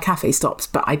efficient with my cafe stops,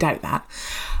 but I doubt that.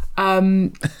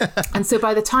 And so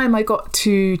by the time I got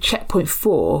to checkpoint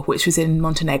 4, which was in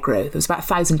Montenegro, there was about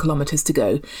 1,000 kilometres to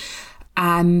go.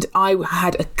 And I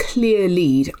had a clear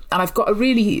lead. And I've got a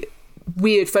really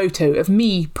weird photo of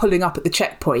me pulling up at the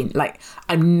checkpoint. Like,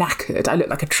 I'm knackered. I look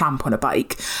like a tramp on a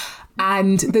bike.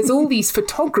 And there's all these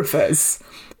photographers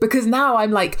because now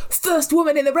I'm like, first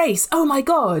woman in the race. Oh, my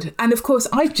God. And of course,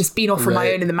 I've just been off on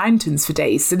my own in the mountains for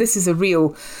days. So this is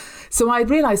So I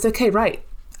realised, OK, right,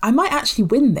 I might actually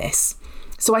win this.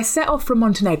 So I set off from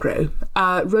Montenegro,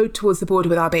 rode towards the border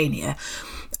with Albania.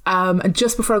 And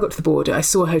just before I got to the border, I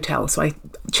saw a hotel. So I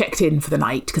checked in for the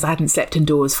night because I hadn't slept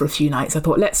indoors for a few nights. I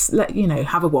thought, let's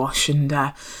have a wash and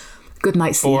good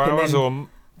night's sleep. 4 hours or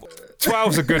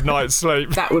 12's a good night's sleep.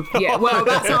 That would, well,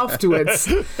 that's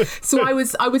afterwards. So I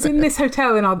was in this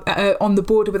hotel on the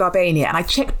border with Albania, and I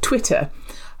checked Twitter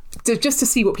just to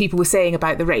see what people were saying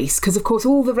about the race, because of course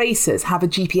all the racers have a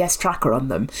GPS tracker on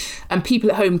them, and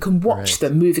people at home can watch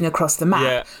them moving across the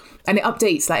map, and it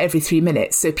updates like every 3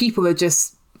 minutes. So people are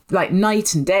just like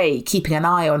night and day keeping an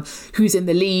eye on who's in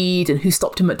the lead and who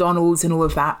stopped at McDonald's and all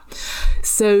of that.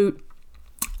 So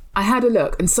I had a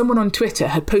look, and someone on Twitter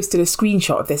had posted a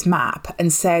screenshot of this map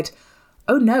and said,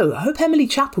 oh no, I hope Emily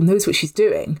Chappell knows what she's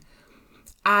doing.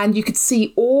 And you could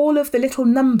see all of the little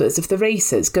numbers of the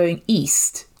racers going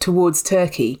east towards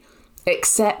Turkey,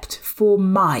 except for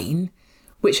mine,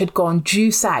 which had gone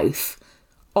due south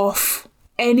off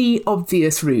any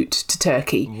obvious route to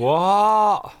Turkey.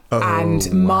 What?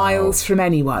 And miles from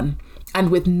anyone, and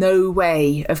with no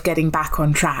way of getting back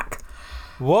on track.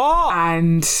 What?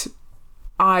 And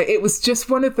It was just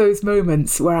one of those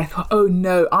moments where I thought, oh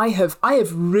no, I have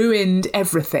ruined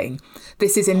everything.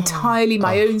 This is entirely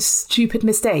my own stupid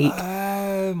mistake.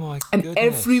 Oh my and goodness.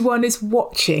 Everyone is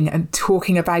watching and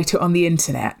talking about it on the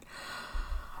internet.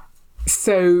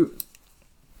 So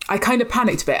I kind of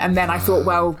panicked a bit, and then I thought,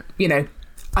 well,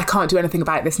 I can't do anything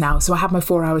about this now. So I had my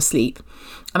 4 hours sleep,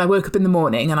 and I woke up in the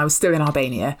morning and I was still in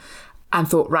Albania and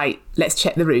thought, right, let's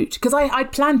check the route. Because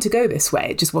I'd planned to go this way.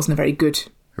 It just wasn't a very good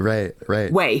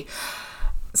way.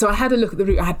 So I had a look at the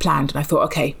route I had planned, and I thought,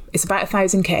 okay, it's about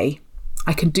 1,000 K.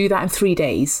 I can do that in 3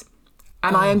 days.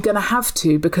 And I am going to have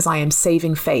to, because I am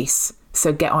saving face.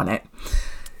 So get on it.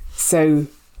 So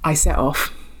I set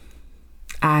off.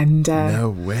 And no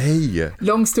way.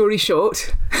 Long story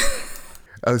short.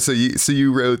 Oh, so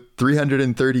you rode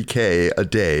 330K a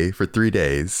day for 3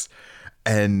 days.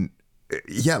 And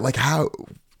yeah, like how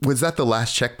was that the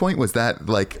last checkpoint? Was that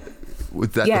the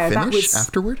finish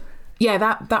afterward? Yeah,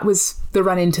 that was the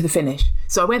run into the finish.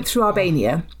 So I went through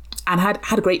Albania and had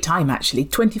a great time, actually.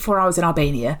 24 hours in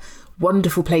Albania.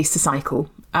 Wonderful place to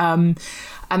cycle. And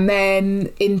then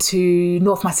into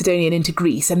North Macedonia and into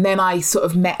Greece. And then I sort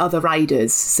of met other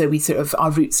riders. So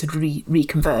our routes had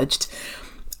reconverged.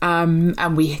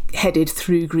 And we headed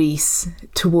through Greece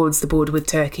towards the border with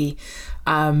Turkey.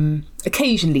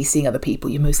 Occasionally seeing other people,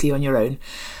 you're mostly on your own.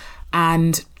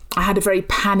 And I had a very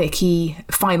panicky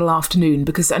final afternoon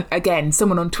because, again,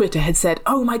 someone on Twitter had said,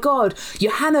 oh my God,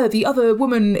 Johanna, the other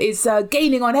woman, is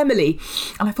gaining on Emily.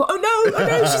 And I thought, oh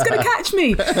no, she's going to catch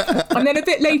me. And then a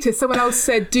bit later, someone else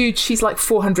said, dude, she's like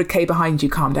 400K behind you,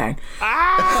 calm down.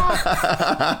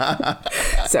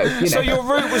 So your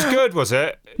route was good, was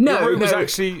it? No, your route was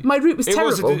actually... My route was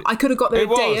terrible. I could have got there a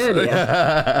day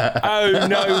earlier. Oh,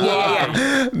 no way.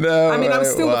 Yeah. No, I mean, I'm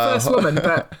still the first woman,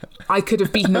 but I could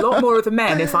have beaten a lot more of the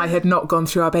men if I had not gone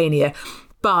through Albania.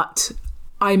 But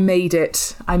I made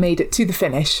it to the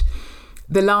finish.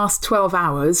 The last 12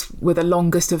 hours were the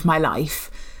longest of my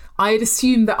life. I had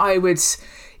assumed that I would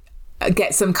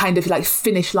get some kind of like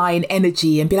finish line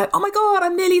energy and be like, oh my God,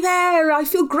 I'm nearly there. I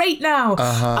feel great now.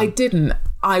 I didn't.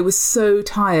 I was so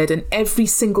tired, and every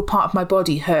single part of my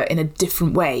body hurt in a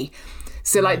different way.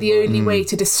 So like the only way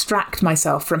to distract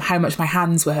myself from how much my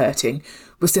hands were hurting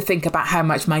was to think about how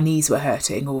much my knees were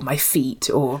hurting, or my feet,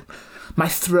 or my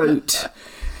throat.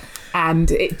 And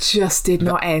it just did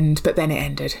not end, but then it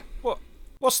ended.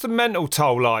 What's the mental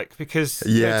toll like? Because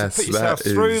yes, to put yourself that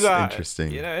through is that,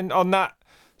 interesting. And on that,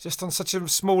 just on such a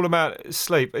small amount of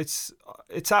sleep, it's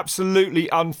absolutely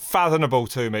unfathomable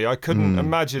to me. I couldn't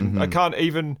imagine. I can't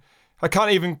even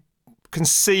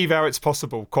conceive how it's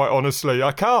possible. Quite honestly,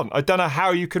 I can't. I don't know how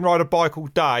you can ride a bike all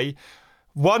day,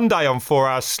 one day on 4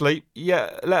 hours sleep,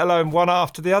 let alone one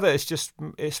after the other.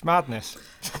 It's madness.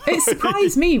 It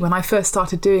surprised me when I first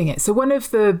started doing it. So one of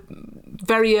the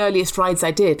very earliest rides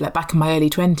I did, like back in my early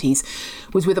 20s,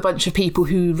 was with a bunch of people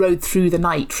who rode through the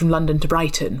night from London to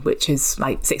Brighton, which is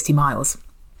like 60 miles.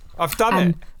 I've done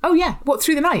it. Oh yeah, what,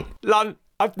 through the night?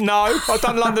 I've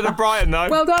done London and Brighton though.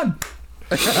 Well done.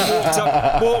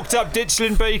 Walked up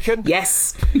Ditchling Beacon.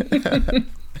 Yes.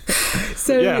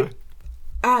 So yeah.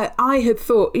 I had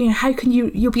thought, how can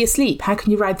you'll be asleep? How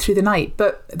can you ride through the night?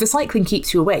 But the cycling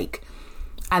keeps you awake.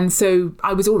 And so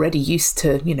I was already used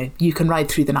to, you can ride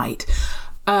through the night.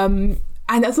 And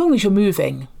as long as you're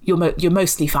moving, you're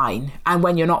mostly fine. And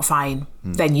when you're not fine,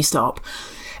 then you stop.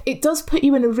 It does put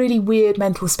you in a really weird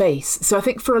mental space. So I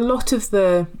think for a lot of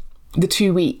the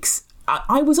 2 weeks,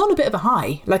 I was on a bit of a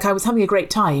high. Like, I was having a great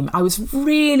time. I was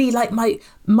really, like, my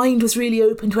mind was really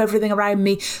open to everything around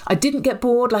me. I didn't get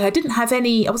bored. Like,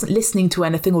 I wasn't listening to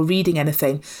anything or reading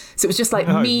anything. So it was just like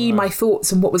my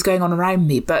thoughts and what was going on around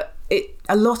me. But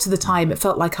a lot of the time, it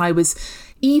felt like I was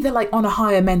either like on a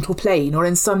higher mental plane, or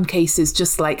in some cases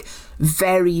just like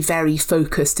very, very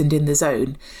focused and in the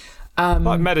zone.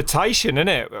 Like meditation,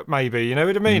 innit? Maybe, you know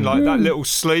what I mean? Like that little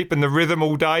sleep and the rhythm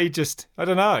all day, just, I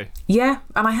don't know. Yeah,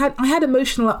 and I had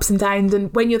emotional ups and downs,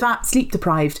 and when you're that sleep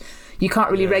deprived, you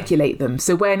can't really regulate them.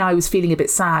 So when I was feeling a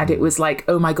bit sad, it was like,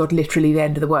 oh my God, literally the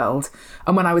end of the world.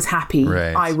 And when I was happy,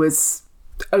 I was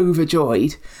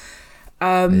overjoyed.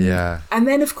 And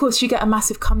then, of course, you get a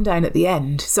massive come down at the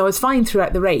end. So I was fine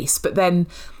throughout the race, but then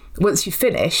once you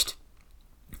finished,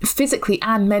 physically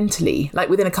and mentally, like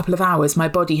within a couple of hours, my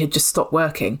body had just stopped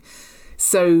working.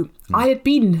 So I had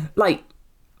been like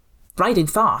riding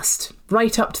fast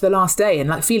right up to the last day, and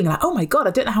like feeling like, oh my God,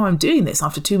 I don't know how I'm doing this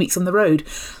after 2 weeks on the road.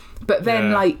 But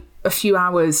then like a few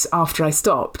hours after I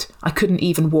stopped, I couldn't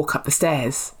even walk up the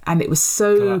stairs, and it was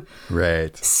so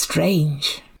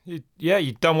strange.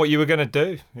 You'd done what you were going to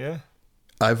do. Yeah.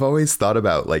 I've always thought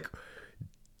about like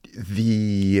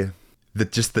the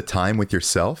just the time with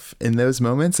yourself in those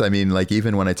moments? I mean, like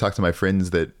even when I talk to my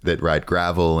friends that ride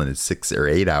gravel and it's 6 or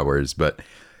 8 hours, but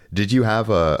did you have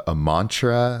a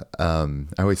mantra? I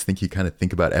always think you kind of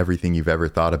think about everything you've ever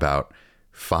thought about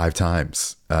 5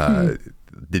 times.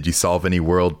 Did you solve any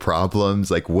world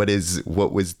problems? Like what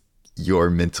was your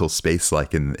mental space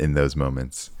like in those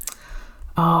moments?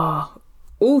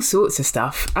 All sorts of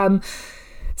stuff.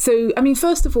 So, I mean,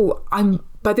 first of all,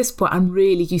 by this point, I'm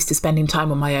really used to spending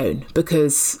time on my own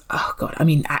because, oh God, I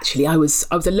mean, actually, I was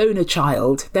a loner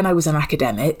child. Then I was an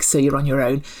academic, so you're on your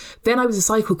own. Then I was a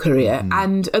cycle courier.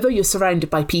 And although you're surrounded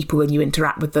by people and you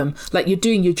interact with them, like you're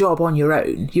doing your job on your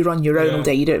own. You're on your own all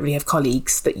day. You don't really have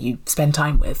colleagues that you spend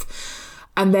time with.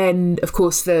 And then, of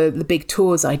course, the big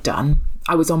tours I'd done,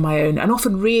 I was on my own and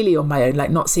often really on my own,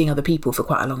 like not seeing other people for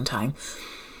quite a long time.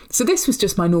 So this was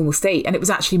just my normal state and it was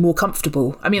actually more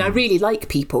comfortable. I mean, I really like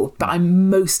people, but I'm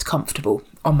most comfortable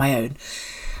on my own.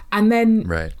 And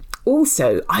then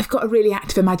also, I've got a really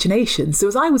active imagination. So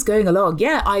as I was going along,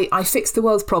 I fixed the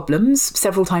world's problems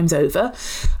several times over,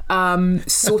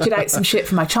 sorted out some shit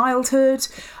from my childhood.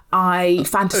 I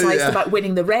fantasized about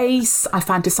winning the race. I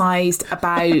fantasized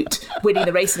about winning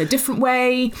the race in a different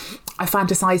way. I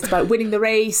fantasized about winning the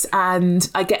race and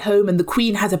I get home and the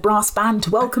Queen has a brass band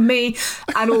to welcome me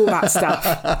and all that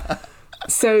stuff.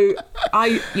 So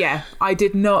I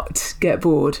did not get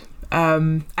bored.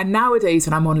 And nowadays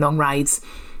when I'm on long rides,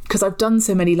 because I've done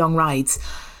so many long rides,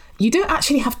 you don't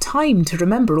actually have time to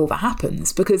remember all that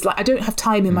happens because like I don't have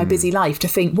time in my busy life to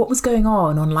think what was going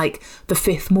on like the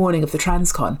 5th morning of the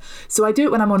Transcon. So I do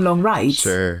it when I'm on long rides.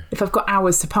 Sure. If I've got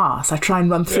hours to pass, I try and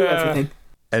run through everything.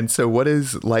 And so what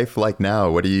is life like now?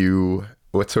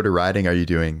 What sort of riding are you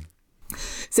doing?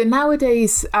 So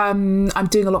nowadays, I'm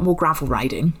doing a lot more gravel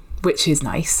riding, which is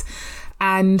nice.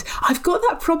 And I've got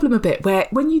that problem a bit where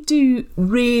when you do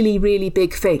really, really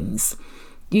big things,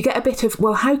 you get a bit of,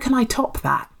 well, how can I top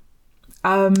that?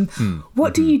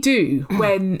 What do you do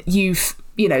when you've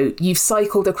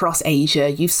cycled across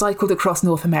Asia, you've cycled across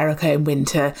North America in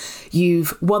winter,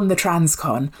 you've won the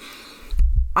Transcon?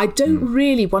 I don't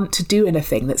really want to do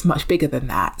anything that's much bigger than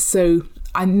that. So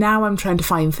I'm trying to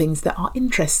find things that are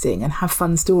interesting and have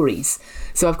fun stories.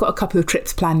 So I've got a couple of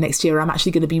trips planned next year. I'm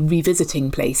actually going to be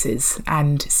revisiting places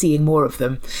and seeing more of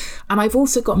them. And I've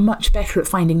also got much better at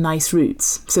finding nice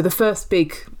routes. So the first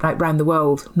big not round the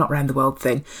world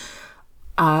thing,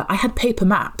 I had paper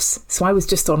maps. So I was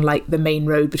just on like the main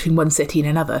road between one city and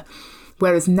another.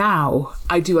 Whereas now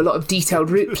I do a lot of detailed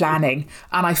route planning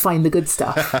and I find the good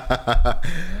stuff.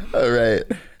 All right.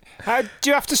 How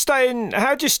do you stay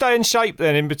in shape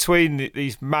then in between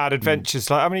these mad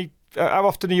adventures? Like, how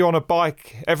often are you on a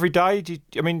bike every day? Do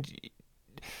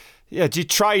you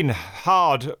train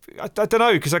hard? I don't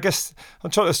know, because I guess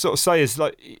I'm trying to sort of say is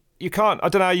like you can't. I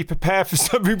don't know how you prepare for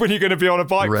something when you're going to be on a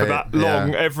bike for that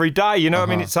long every day. You know, I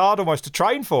mean, it's hard almost to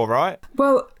train for, right?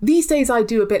 Well, these days I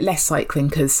do a bit less cycling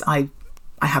because I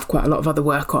have quite a lot of other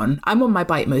work on. I'm on my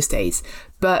bike most days,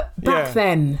 but back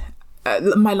then.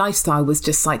 My lifestyle was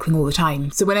just cycling all the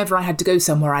time. So whenever I had to go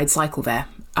somewhere, I'd cycle there.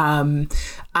 And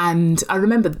I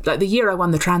remember like the year I won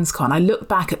the Transcon, I look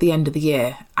back at the end of the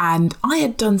year and I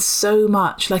had done so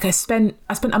much. Like I spent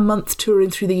a month touring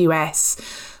through the US.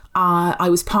 I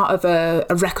was part of a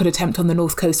record attempt on the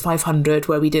North Coast 500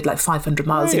 where we did like 500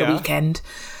 miles in a weekend.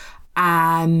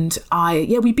 And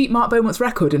we beat Mark Beaumont's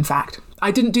record, in fact.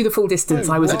 I didn't do the full distance.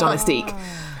 I was a domestique.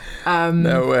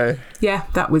 No way. Yeah,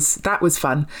 that was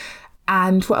fun.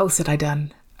 And what else had I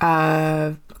done?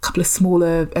 A couple of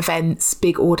smaller events,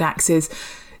 big Audaxes.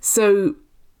 So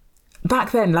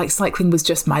back then, like cycling was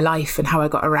just my life and how I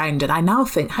got around. And I now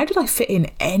think, how did I fit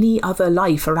in any other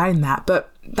life around that?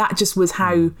 But that just was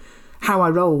how I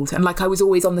rolled. And like I was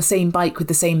always on the same bike with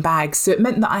the same bags. So it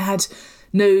meant that I had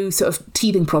no sort of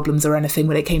teething problems or anything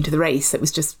when it came to the race. It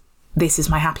was just, this is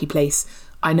my happy place.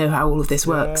 I know how all of this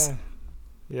works.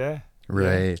 Yeah.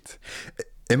 Right.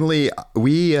 Emily,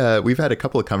 we've had a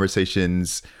couple of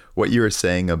conversations. What you were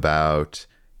saying about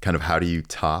kind of how do you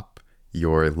top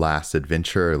your last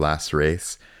adventure or last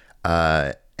race,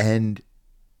 and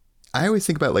I always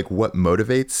think about like what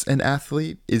motivates an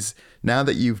athlete is now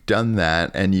that you've done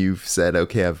that and you've said,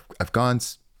 okay, I've gone,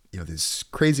 these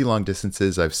crazy long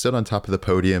distances. I've stood on top of the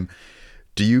podium.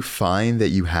 Do you find that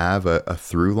you have a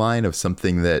through line of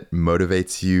something that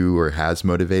motivates you or has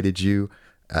motivated you?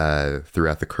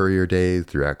 Throughout the courier days,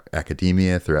 throughout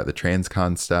academia, throughout the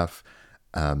Transcon stuff.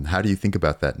 How do you think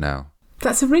about that now?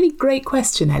 That's a really great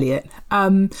question, Elliot.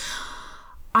 I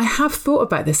have thought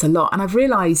about this a lot and I've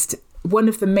realised one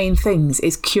of the main things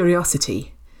is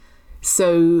curiosity.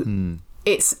 So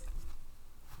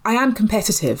I am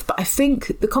competitive, but I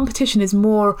think the competition is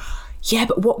more, yeah,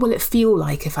 but what will it feel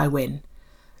like if I win?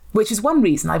 Which is one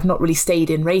reason I've not really stayed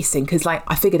in racing, because like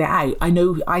I figured it out. I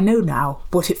know now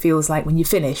what it feels like when you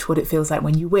finish, what it feels like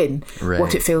when you win,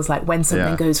 what it feels like when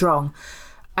something goes wrong.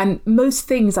 And most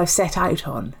things I've set out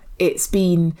on, it's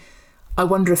been, I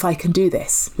wonder if I can do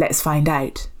this. Let's find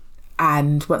out.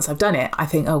 And once I've done it, I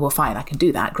think, oh, well, fine, I can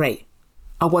do that. Great.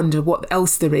 I wonder what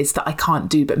else there is that I can't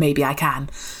do, but maybe I can.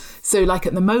 So like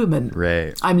at the moment,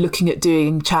 I'm looking at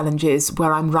doing challenges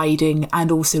where I'm riding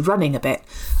and also running a bit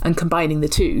and combining the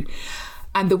two.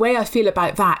 And the way I feel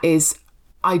about that is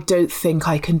I don't think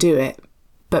I can do it,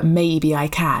 but maybe I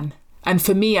can. And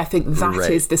for me, I think that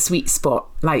is the sweet spot.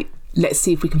 Like, let's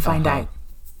see if we can find out.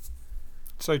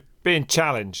 So being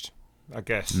challenged, I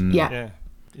guess. Yeah.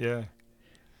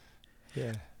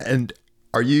 And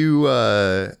are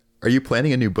you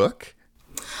planning a new book?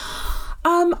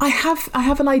 I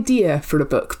have an idea for a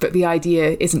book, but the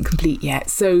idea isn't complete yet.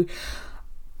 So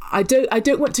I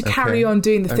don't want to carry on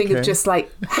doing the thing of just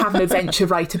like have an adventure,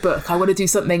 write a book. I want to do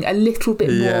something a little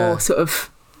bit more sort of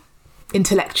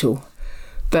intellectual,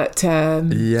 but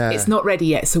it's not ready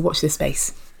yet. So watch this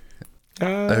space.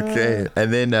 Okay.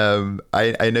 And then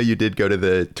I know you did go to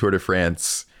the Tour de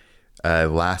France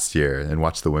last year and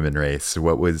watch the women race.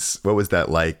 What was that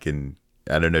like? And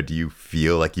I don't know, do you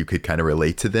feel like you could kind of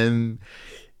relate to them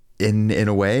in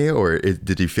a way, or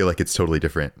did you feel like it's totally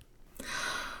different?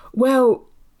 Well,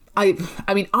 I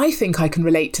mean, I think I can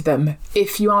relate to them.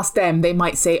 If you ask them, they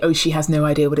might say, oh, she has no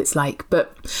idea what it's like.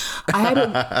 But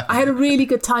I had a really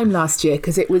good time last year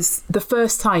because it was the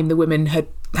first time the women had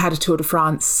a Tour de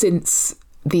France since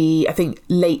the, I think,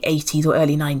 late 80s or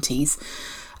early 90s.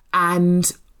 And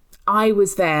I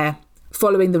was there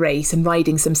following the race and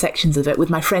riding some sections of it with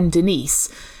my friend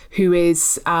Denise, who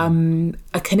is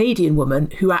a Canadian woman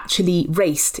who actually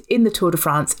raced in the Tour de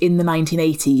France in the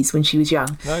 1980s when she was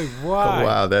young. No way. Oh,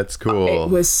 wow, that's cool. It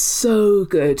was so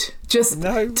good. Just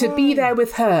to be there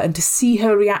with her and to see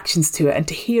her reactions to it and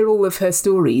to hear all of her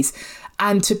stories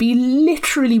and to be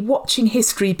literally watching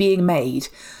history being made.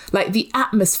 Like the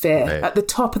atmosphere at the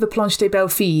top of the Planche des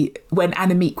Belles Filles when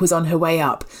Annemiek was on her way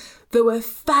up. There were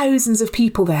thousands of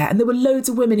people there, and there were loads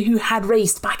of women who had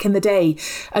raced back in the day,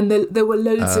 and there were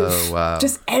loads of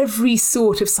just every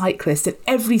sort of cyclist and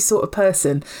every sort of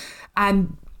person.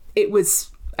 And it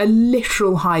was a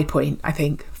literal high point, I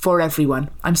think, for everyone.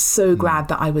 I'm so glad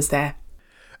that I was there.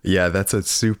 Yeah, that's a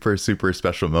super, super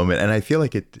special moment. And I feel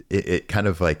like it kind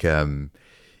of like, to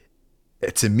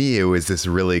me, it was this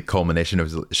really culmination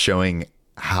of showing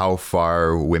how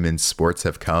far women's sports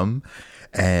have come.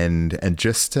 And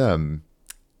just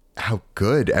how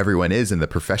good everyone is, and the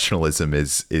professionalism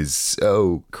is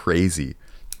so crazy.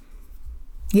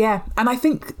 Yeah, and I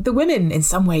think the women in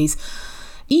some ways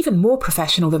even more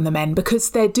professional than the men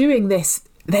because they're doing this.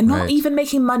 They're not even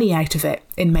making money out of it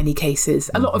in many cases.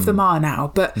 A lot of them are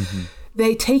now, but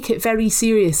they take it very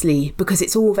seriously because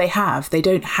it's all they have. They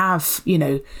don't have,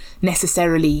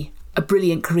 necessarily a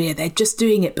brilliant career. They're just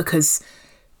doing it because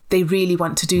they really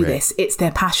want to do this. It's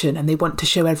their passion and they want to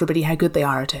show everybody how good they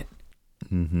are at it.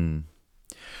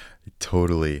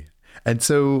 Totally. And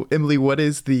so, Emily, what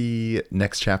is the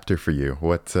next chapter for you?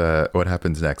 What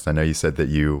happens next? I know you said that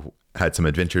you had some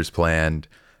adventures planned.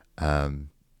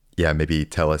 Maybe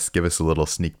give us a little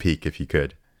sneak peek if you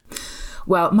could.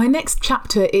 Well, my next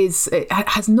chapter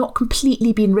has not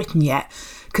completely been written yet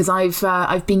because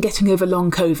I've been getting over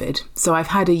long COVID. So I've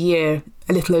had a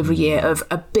little over a year of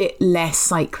a bit less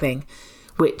cycling,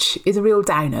 which is a real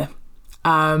downer.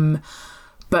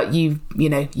 But you've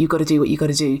got to do what you got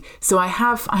to do. So I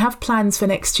have plans for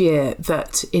next year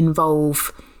that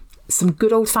involve some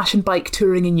good old fashioned bike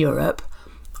touring in Europe.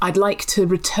 I'd like to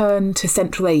return to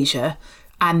Central Asia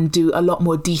and do a lot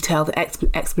more detailed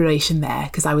exploration there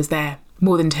because I was there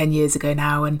more than 10 years ago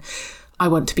now, and I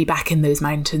want to be back in those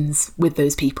mountains with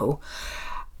those people.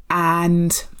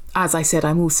 And as I said,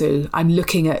 I'm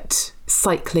looking at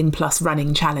cycling plus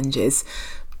running challenges.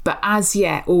 But as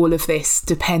yet, all of this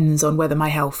depends on whether my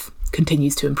health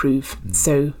continues to improve.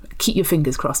 So keep your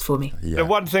fingers crossed for me. Yeah. The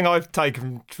one thing I've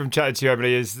taken from chatting to you,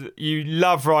 Emily, is that you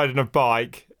love riding a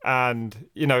bike, and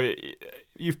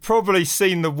you've probably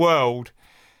seen the world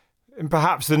in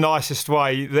perhaps the nicest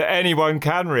way that anyone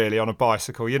can really on a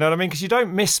bicycle. You know what I mean? Because you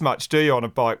don't miss much, do you, on a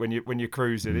bike when you're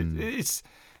cruising? It's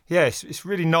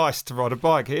really nice to ride a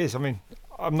bike. It is. I mean,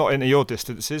 I'm not into your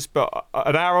distances, but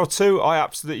an hour or two, I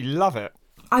absolutely love it.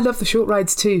 I love the short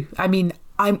rides too. I mean,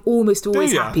 I'm almost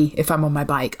always happy if I'm on my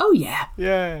bike. Oh yeah.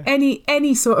 Yeah.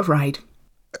 Any sort of ride.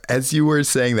 As you were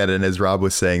saying that, and as Rob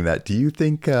was saying that, do you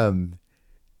think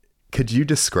could you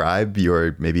describe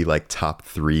your maybe like top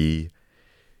 3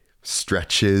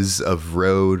 stretches of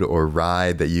road or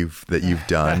ride that you've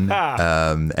done,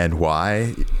 and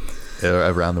why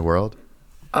around the world?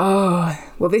 Oh,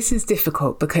 well, this is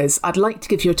difficult because I'd like to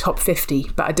give you a top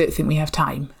 50, but I don't think we have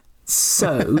time.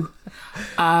 So,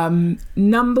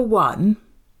 number 1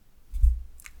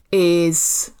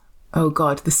 is, oh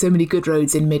God, there's so many good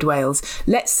roads in mid Wales.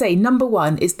 Let's say number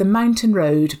 1 is the mountain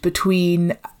road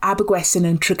between Abergwesen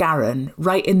and Tregaron,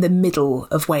 right in the middle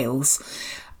of Wales.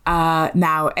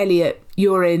 Now, Elliot,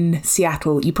 you're in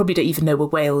Seattle. You probably don't even know where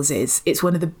Wales is. It's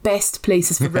one of the best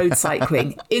places for road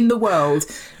cycling in the world.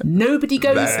 Nobody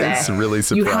goes there. That's really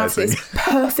surprising. You have this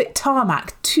perfect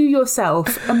tarmac to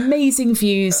yourself, amazing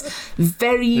views,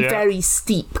 very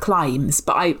steep climbs.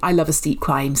 But I love a steep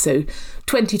climb, so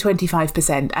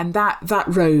 20-25%. And that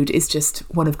road is just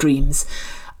one of dreams.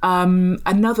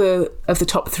 Another of the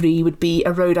top 3 would be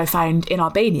a road I found in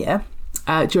Albania,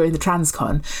 during the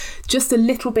Transcon, just a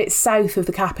little bit south of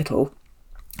the capital.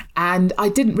 And I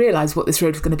didn't realise what this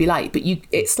road was going to be like, but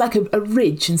it's like a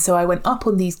ridge. And so I went up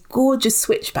on these gorgeous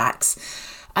switchbacks.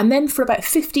 And then for about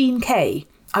 15k,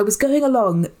 I was going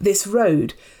along this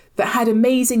road that had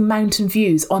amazing mountain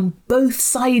views on both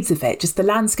sides of it. Just the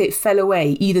landscape fell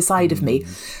away either side of me.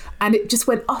 And it just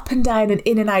went up and down and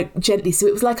in and out gently. So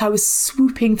it was like I was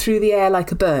swooping through the air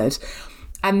like a bird.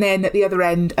 And then at the other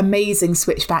end, amazing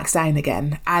switchbacks down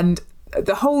again. And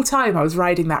the whole time I was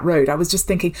riding that road, I was just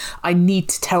thinking, I need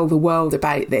to tell the world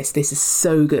about this. This is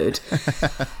so good.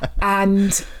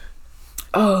 And,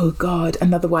 oh God,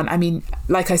 another one. I mean,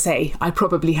 like I say, I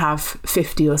probably have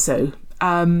 50 or so.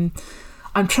 I'm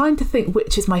trying to think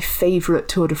which is my favourite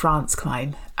Tour de France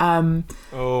climb. I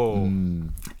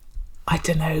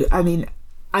don't know. I mean,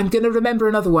 I'm going to remember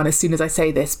another one as soon as I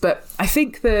say this, but I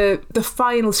think the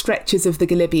final stretches of the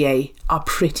Galibier are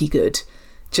pretty good,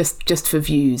 just for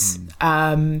views.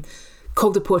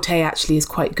 Col de Portet actually is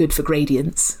quite good for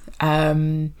gradients,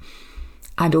 and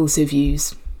also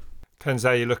views. Depends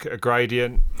how you look at a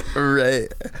gradient. Right.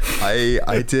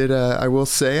 I did. I will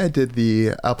say I did the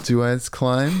Alpe d'Huez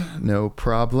climb, no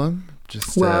problem.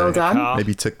 Just well done.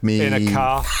 Maybe took me in a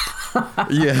car.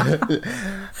 Yeah,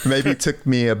 maybe took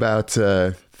me about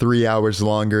 3 hours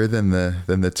longer than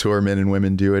the tour men and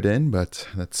women do it in, but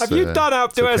that's. Have you done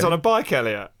Alpe d'Huez okay. on a bike,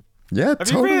 Elliot? Yeah, Have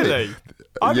totally. you really?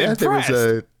 I'm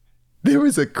impressed. There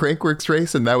was a Crankworx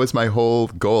race, and that was my whole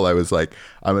goal. I was like,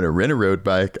 I'm going to rent a road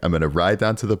bike, I'm going to ride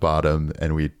down to the bottom,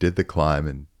 and we did the climb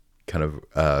and kind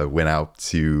of went out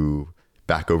to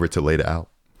back over to Leda Alp.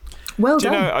 Well Do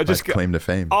you done. know, I just claim to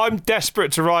fame. I'm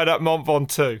desperate to ride up Mont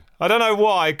Ventoux. I don't know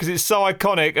why, because it's so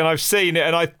iconic, and I've seen it,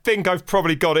 and I think I've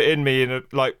probably got it in me in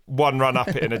one run up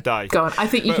it in a day. Go on, I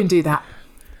think you can do that.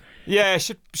 Yeah,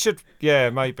 should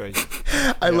yeah, maybe.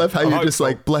 I love how you're just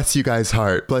like, bless you guys'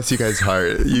 heart.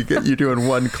 You're doing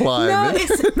one climb. No,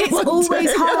 it's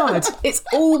always hard. It's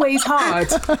always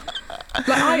hard.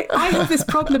 Like I have this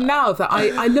problem now that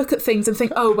I look at things and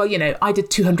think, oh, well, I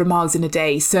did 200 miles in a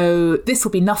day, so this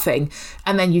will be nothing.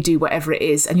 And then you do whatever it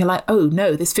is, and you're like, oh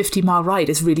no, this 50-mile ride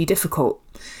is really difficult.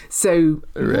 So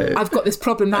right. I've got this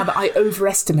problem now that I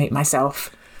overestimate myself.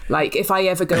 Like, if I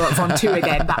ever go up Ventoux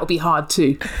again, that'll be hard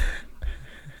too.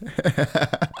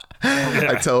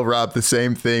 I tell Rob the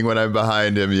same thing when I'm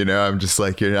behind him, I'm just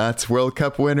like, you're not World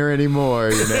Cup winner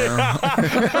anymore,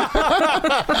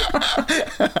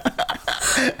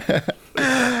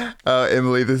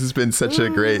 Emily, this has been such a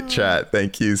great chat.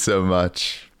 Thank you so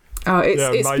much. Oh,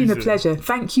 it's been a pleasure.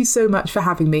 Thank you so much for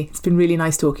having me. It's been really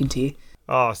nice talking to you.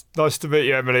 Oh, it's nice to meet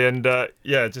you, Emily, and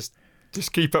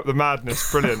just keep up the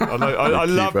madness. Brilliant.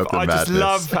 I just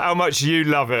love how much you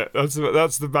love it. That's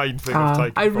the main thing I've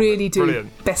taken. I really do.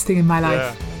 Brilliant. Best thing in my life.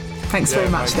 Yeah. Thanks very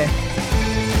much, then.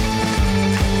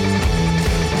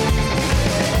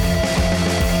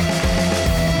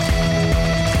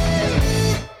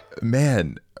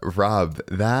 Man, Rob,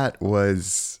 that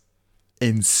was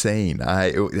insane.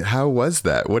 How was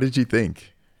that? What did you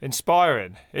think?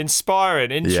 Inspiring,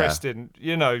 interesting.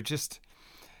 Yeah. Just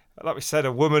like we said,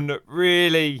 a woman that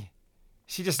really,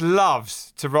 she just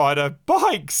loves to ride her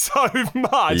bike so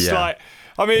much. Yeah.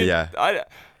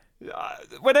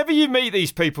 Whenever you meet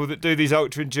these people that do these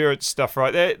ultra endurance stuff,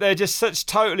 right? They're just such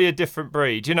totally a different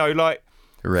breed.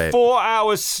 Right. 4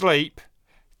 hours sleep,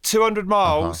 200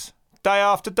 miles day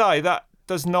after day. That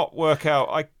does not work out.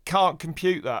 I can't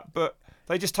compute that, but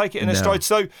they just take it in a stride.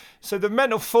 So the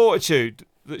mental fortitude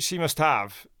that she must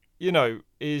have,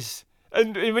 is,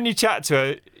 and when you chat to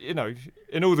her,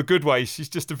 in all the good ways, she's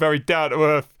just a very down to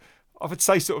earth, I would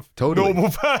say sort of Totally.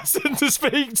 normal person to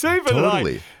speak to, but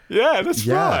Totally. like, yeah, that's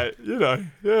right.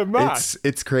 Mad.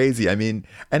 It's crazy. I mean,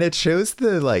 and it shows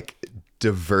the like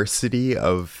diversity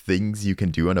of things you can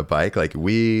do on a bike. Like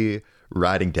we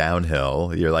riding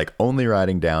downhill, you're like only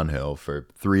riding downhill for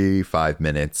 3-5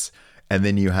 minutes. And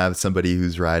then you have somebody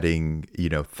who's riding,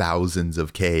 thousands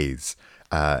of Ks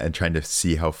and trying to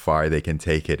see how far they can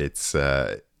take it.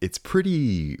 It's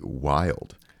pretty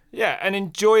wild. Yeah, and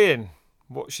enjoying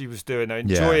what she was doing, though.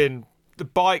 Enjoying the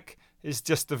bike is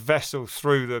just the vessel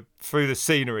through the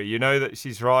scenery, that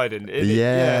she's riding.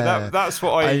 That's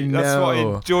what I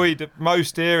enjoyed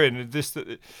most hearing. Just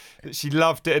that she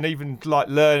loved it, and even like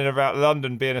learning about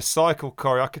London being a cycle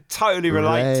courier, I could totally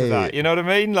relate to that. You know what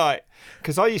I mean? Like,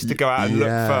 because I used to go out and look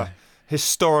for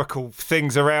historical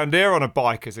things around here on a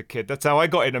bike as a kid. That's how I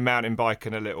got into mountain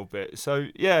biking a little bit. So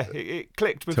yeah, it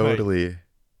clicked with me. Totally.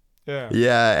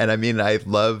 Yeah, and I mean, I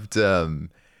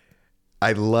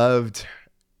loved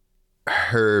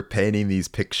her painting these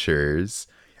pictures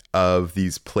of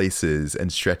these places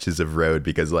and stretches of road,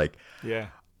 because like,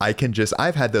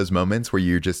 I've had those moments where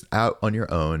you're just out on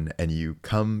your own and you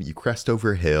crest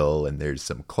over a hill and there's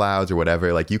some clouds or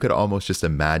whatever. Like you could almost just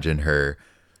imagine her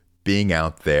being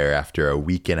out there after a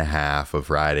week and a half of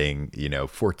riding,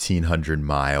 1,400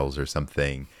 miles or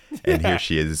something. And here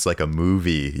she is. It's like a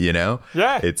movie,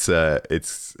 Yeah. It's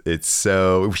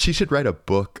so, she should write a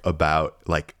book about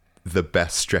like the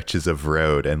best stretches of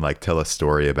road and like tell a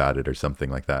story about it or something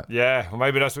like that. Yeah. Well,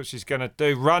 maybe that's what she's going to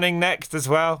do. Running next as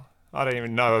well. I don't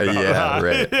even know about that.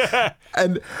 Right. Yeah.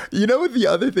 And the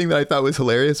other thing that I thought was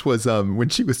hilarious was when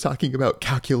she was talking about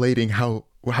calculating how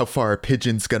far a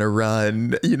pigeon's gonna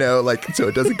run, like so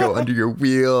it doesn't go under your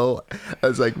wheel. I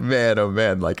was like, man, oh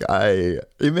man, like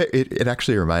it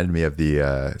actually reminded me of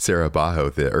the Sarah Bajo,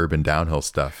 the urban downhill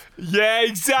stuff. Yeah,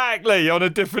 exactly. On a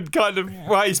different kind of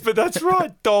ways, but that's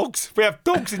right. Dogs. We have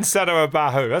dogs in Sarah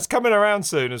Bajo. That's coming around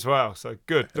soon as well. So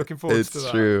good. Looking forward to that. It's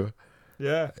true.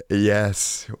 Yeah.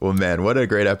 Yes. Well, man, what a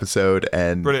great episode.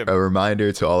 And brilliant. A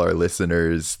reminder to all our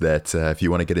listeners that if you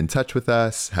want to get in touch with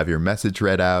us, have your message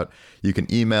read out, you can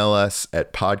email us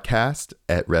at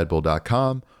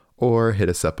podcast@redbull.com or hit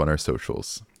us up on our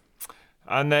socials.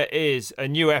 And there is a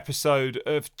new episode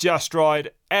of Just Ride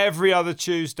every other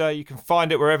Tuesday. You can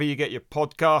find it wherever you get your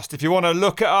podcast. If you want to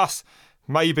look at us,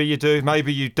 maybe you do,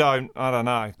 maybe you don't. I don't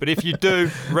know. But if you do,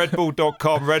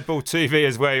 redbull.com, Red Bull TV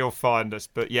is where you'll find us.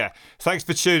 But yeah, thanks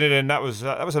for tuning in. That was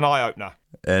an eye-opener.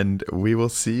 And we will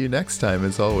see you next time,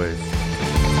 as always.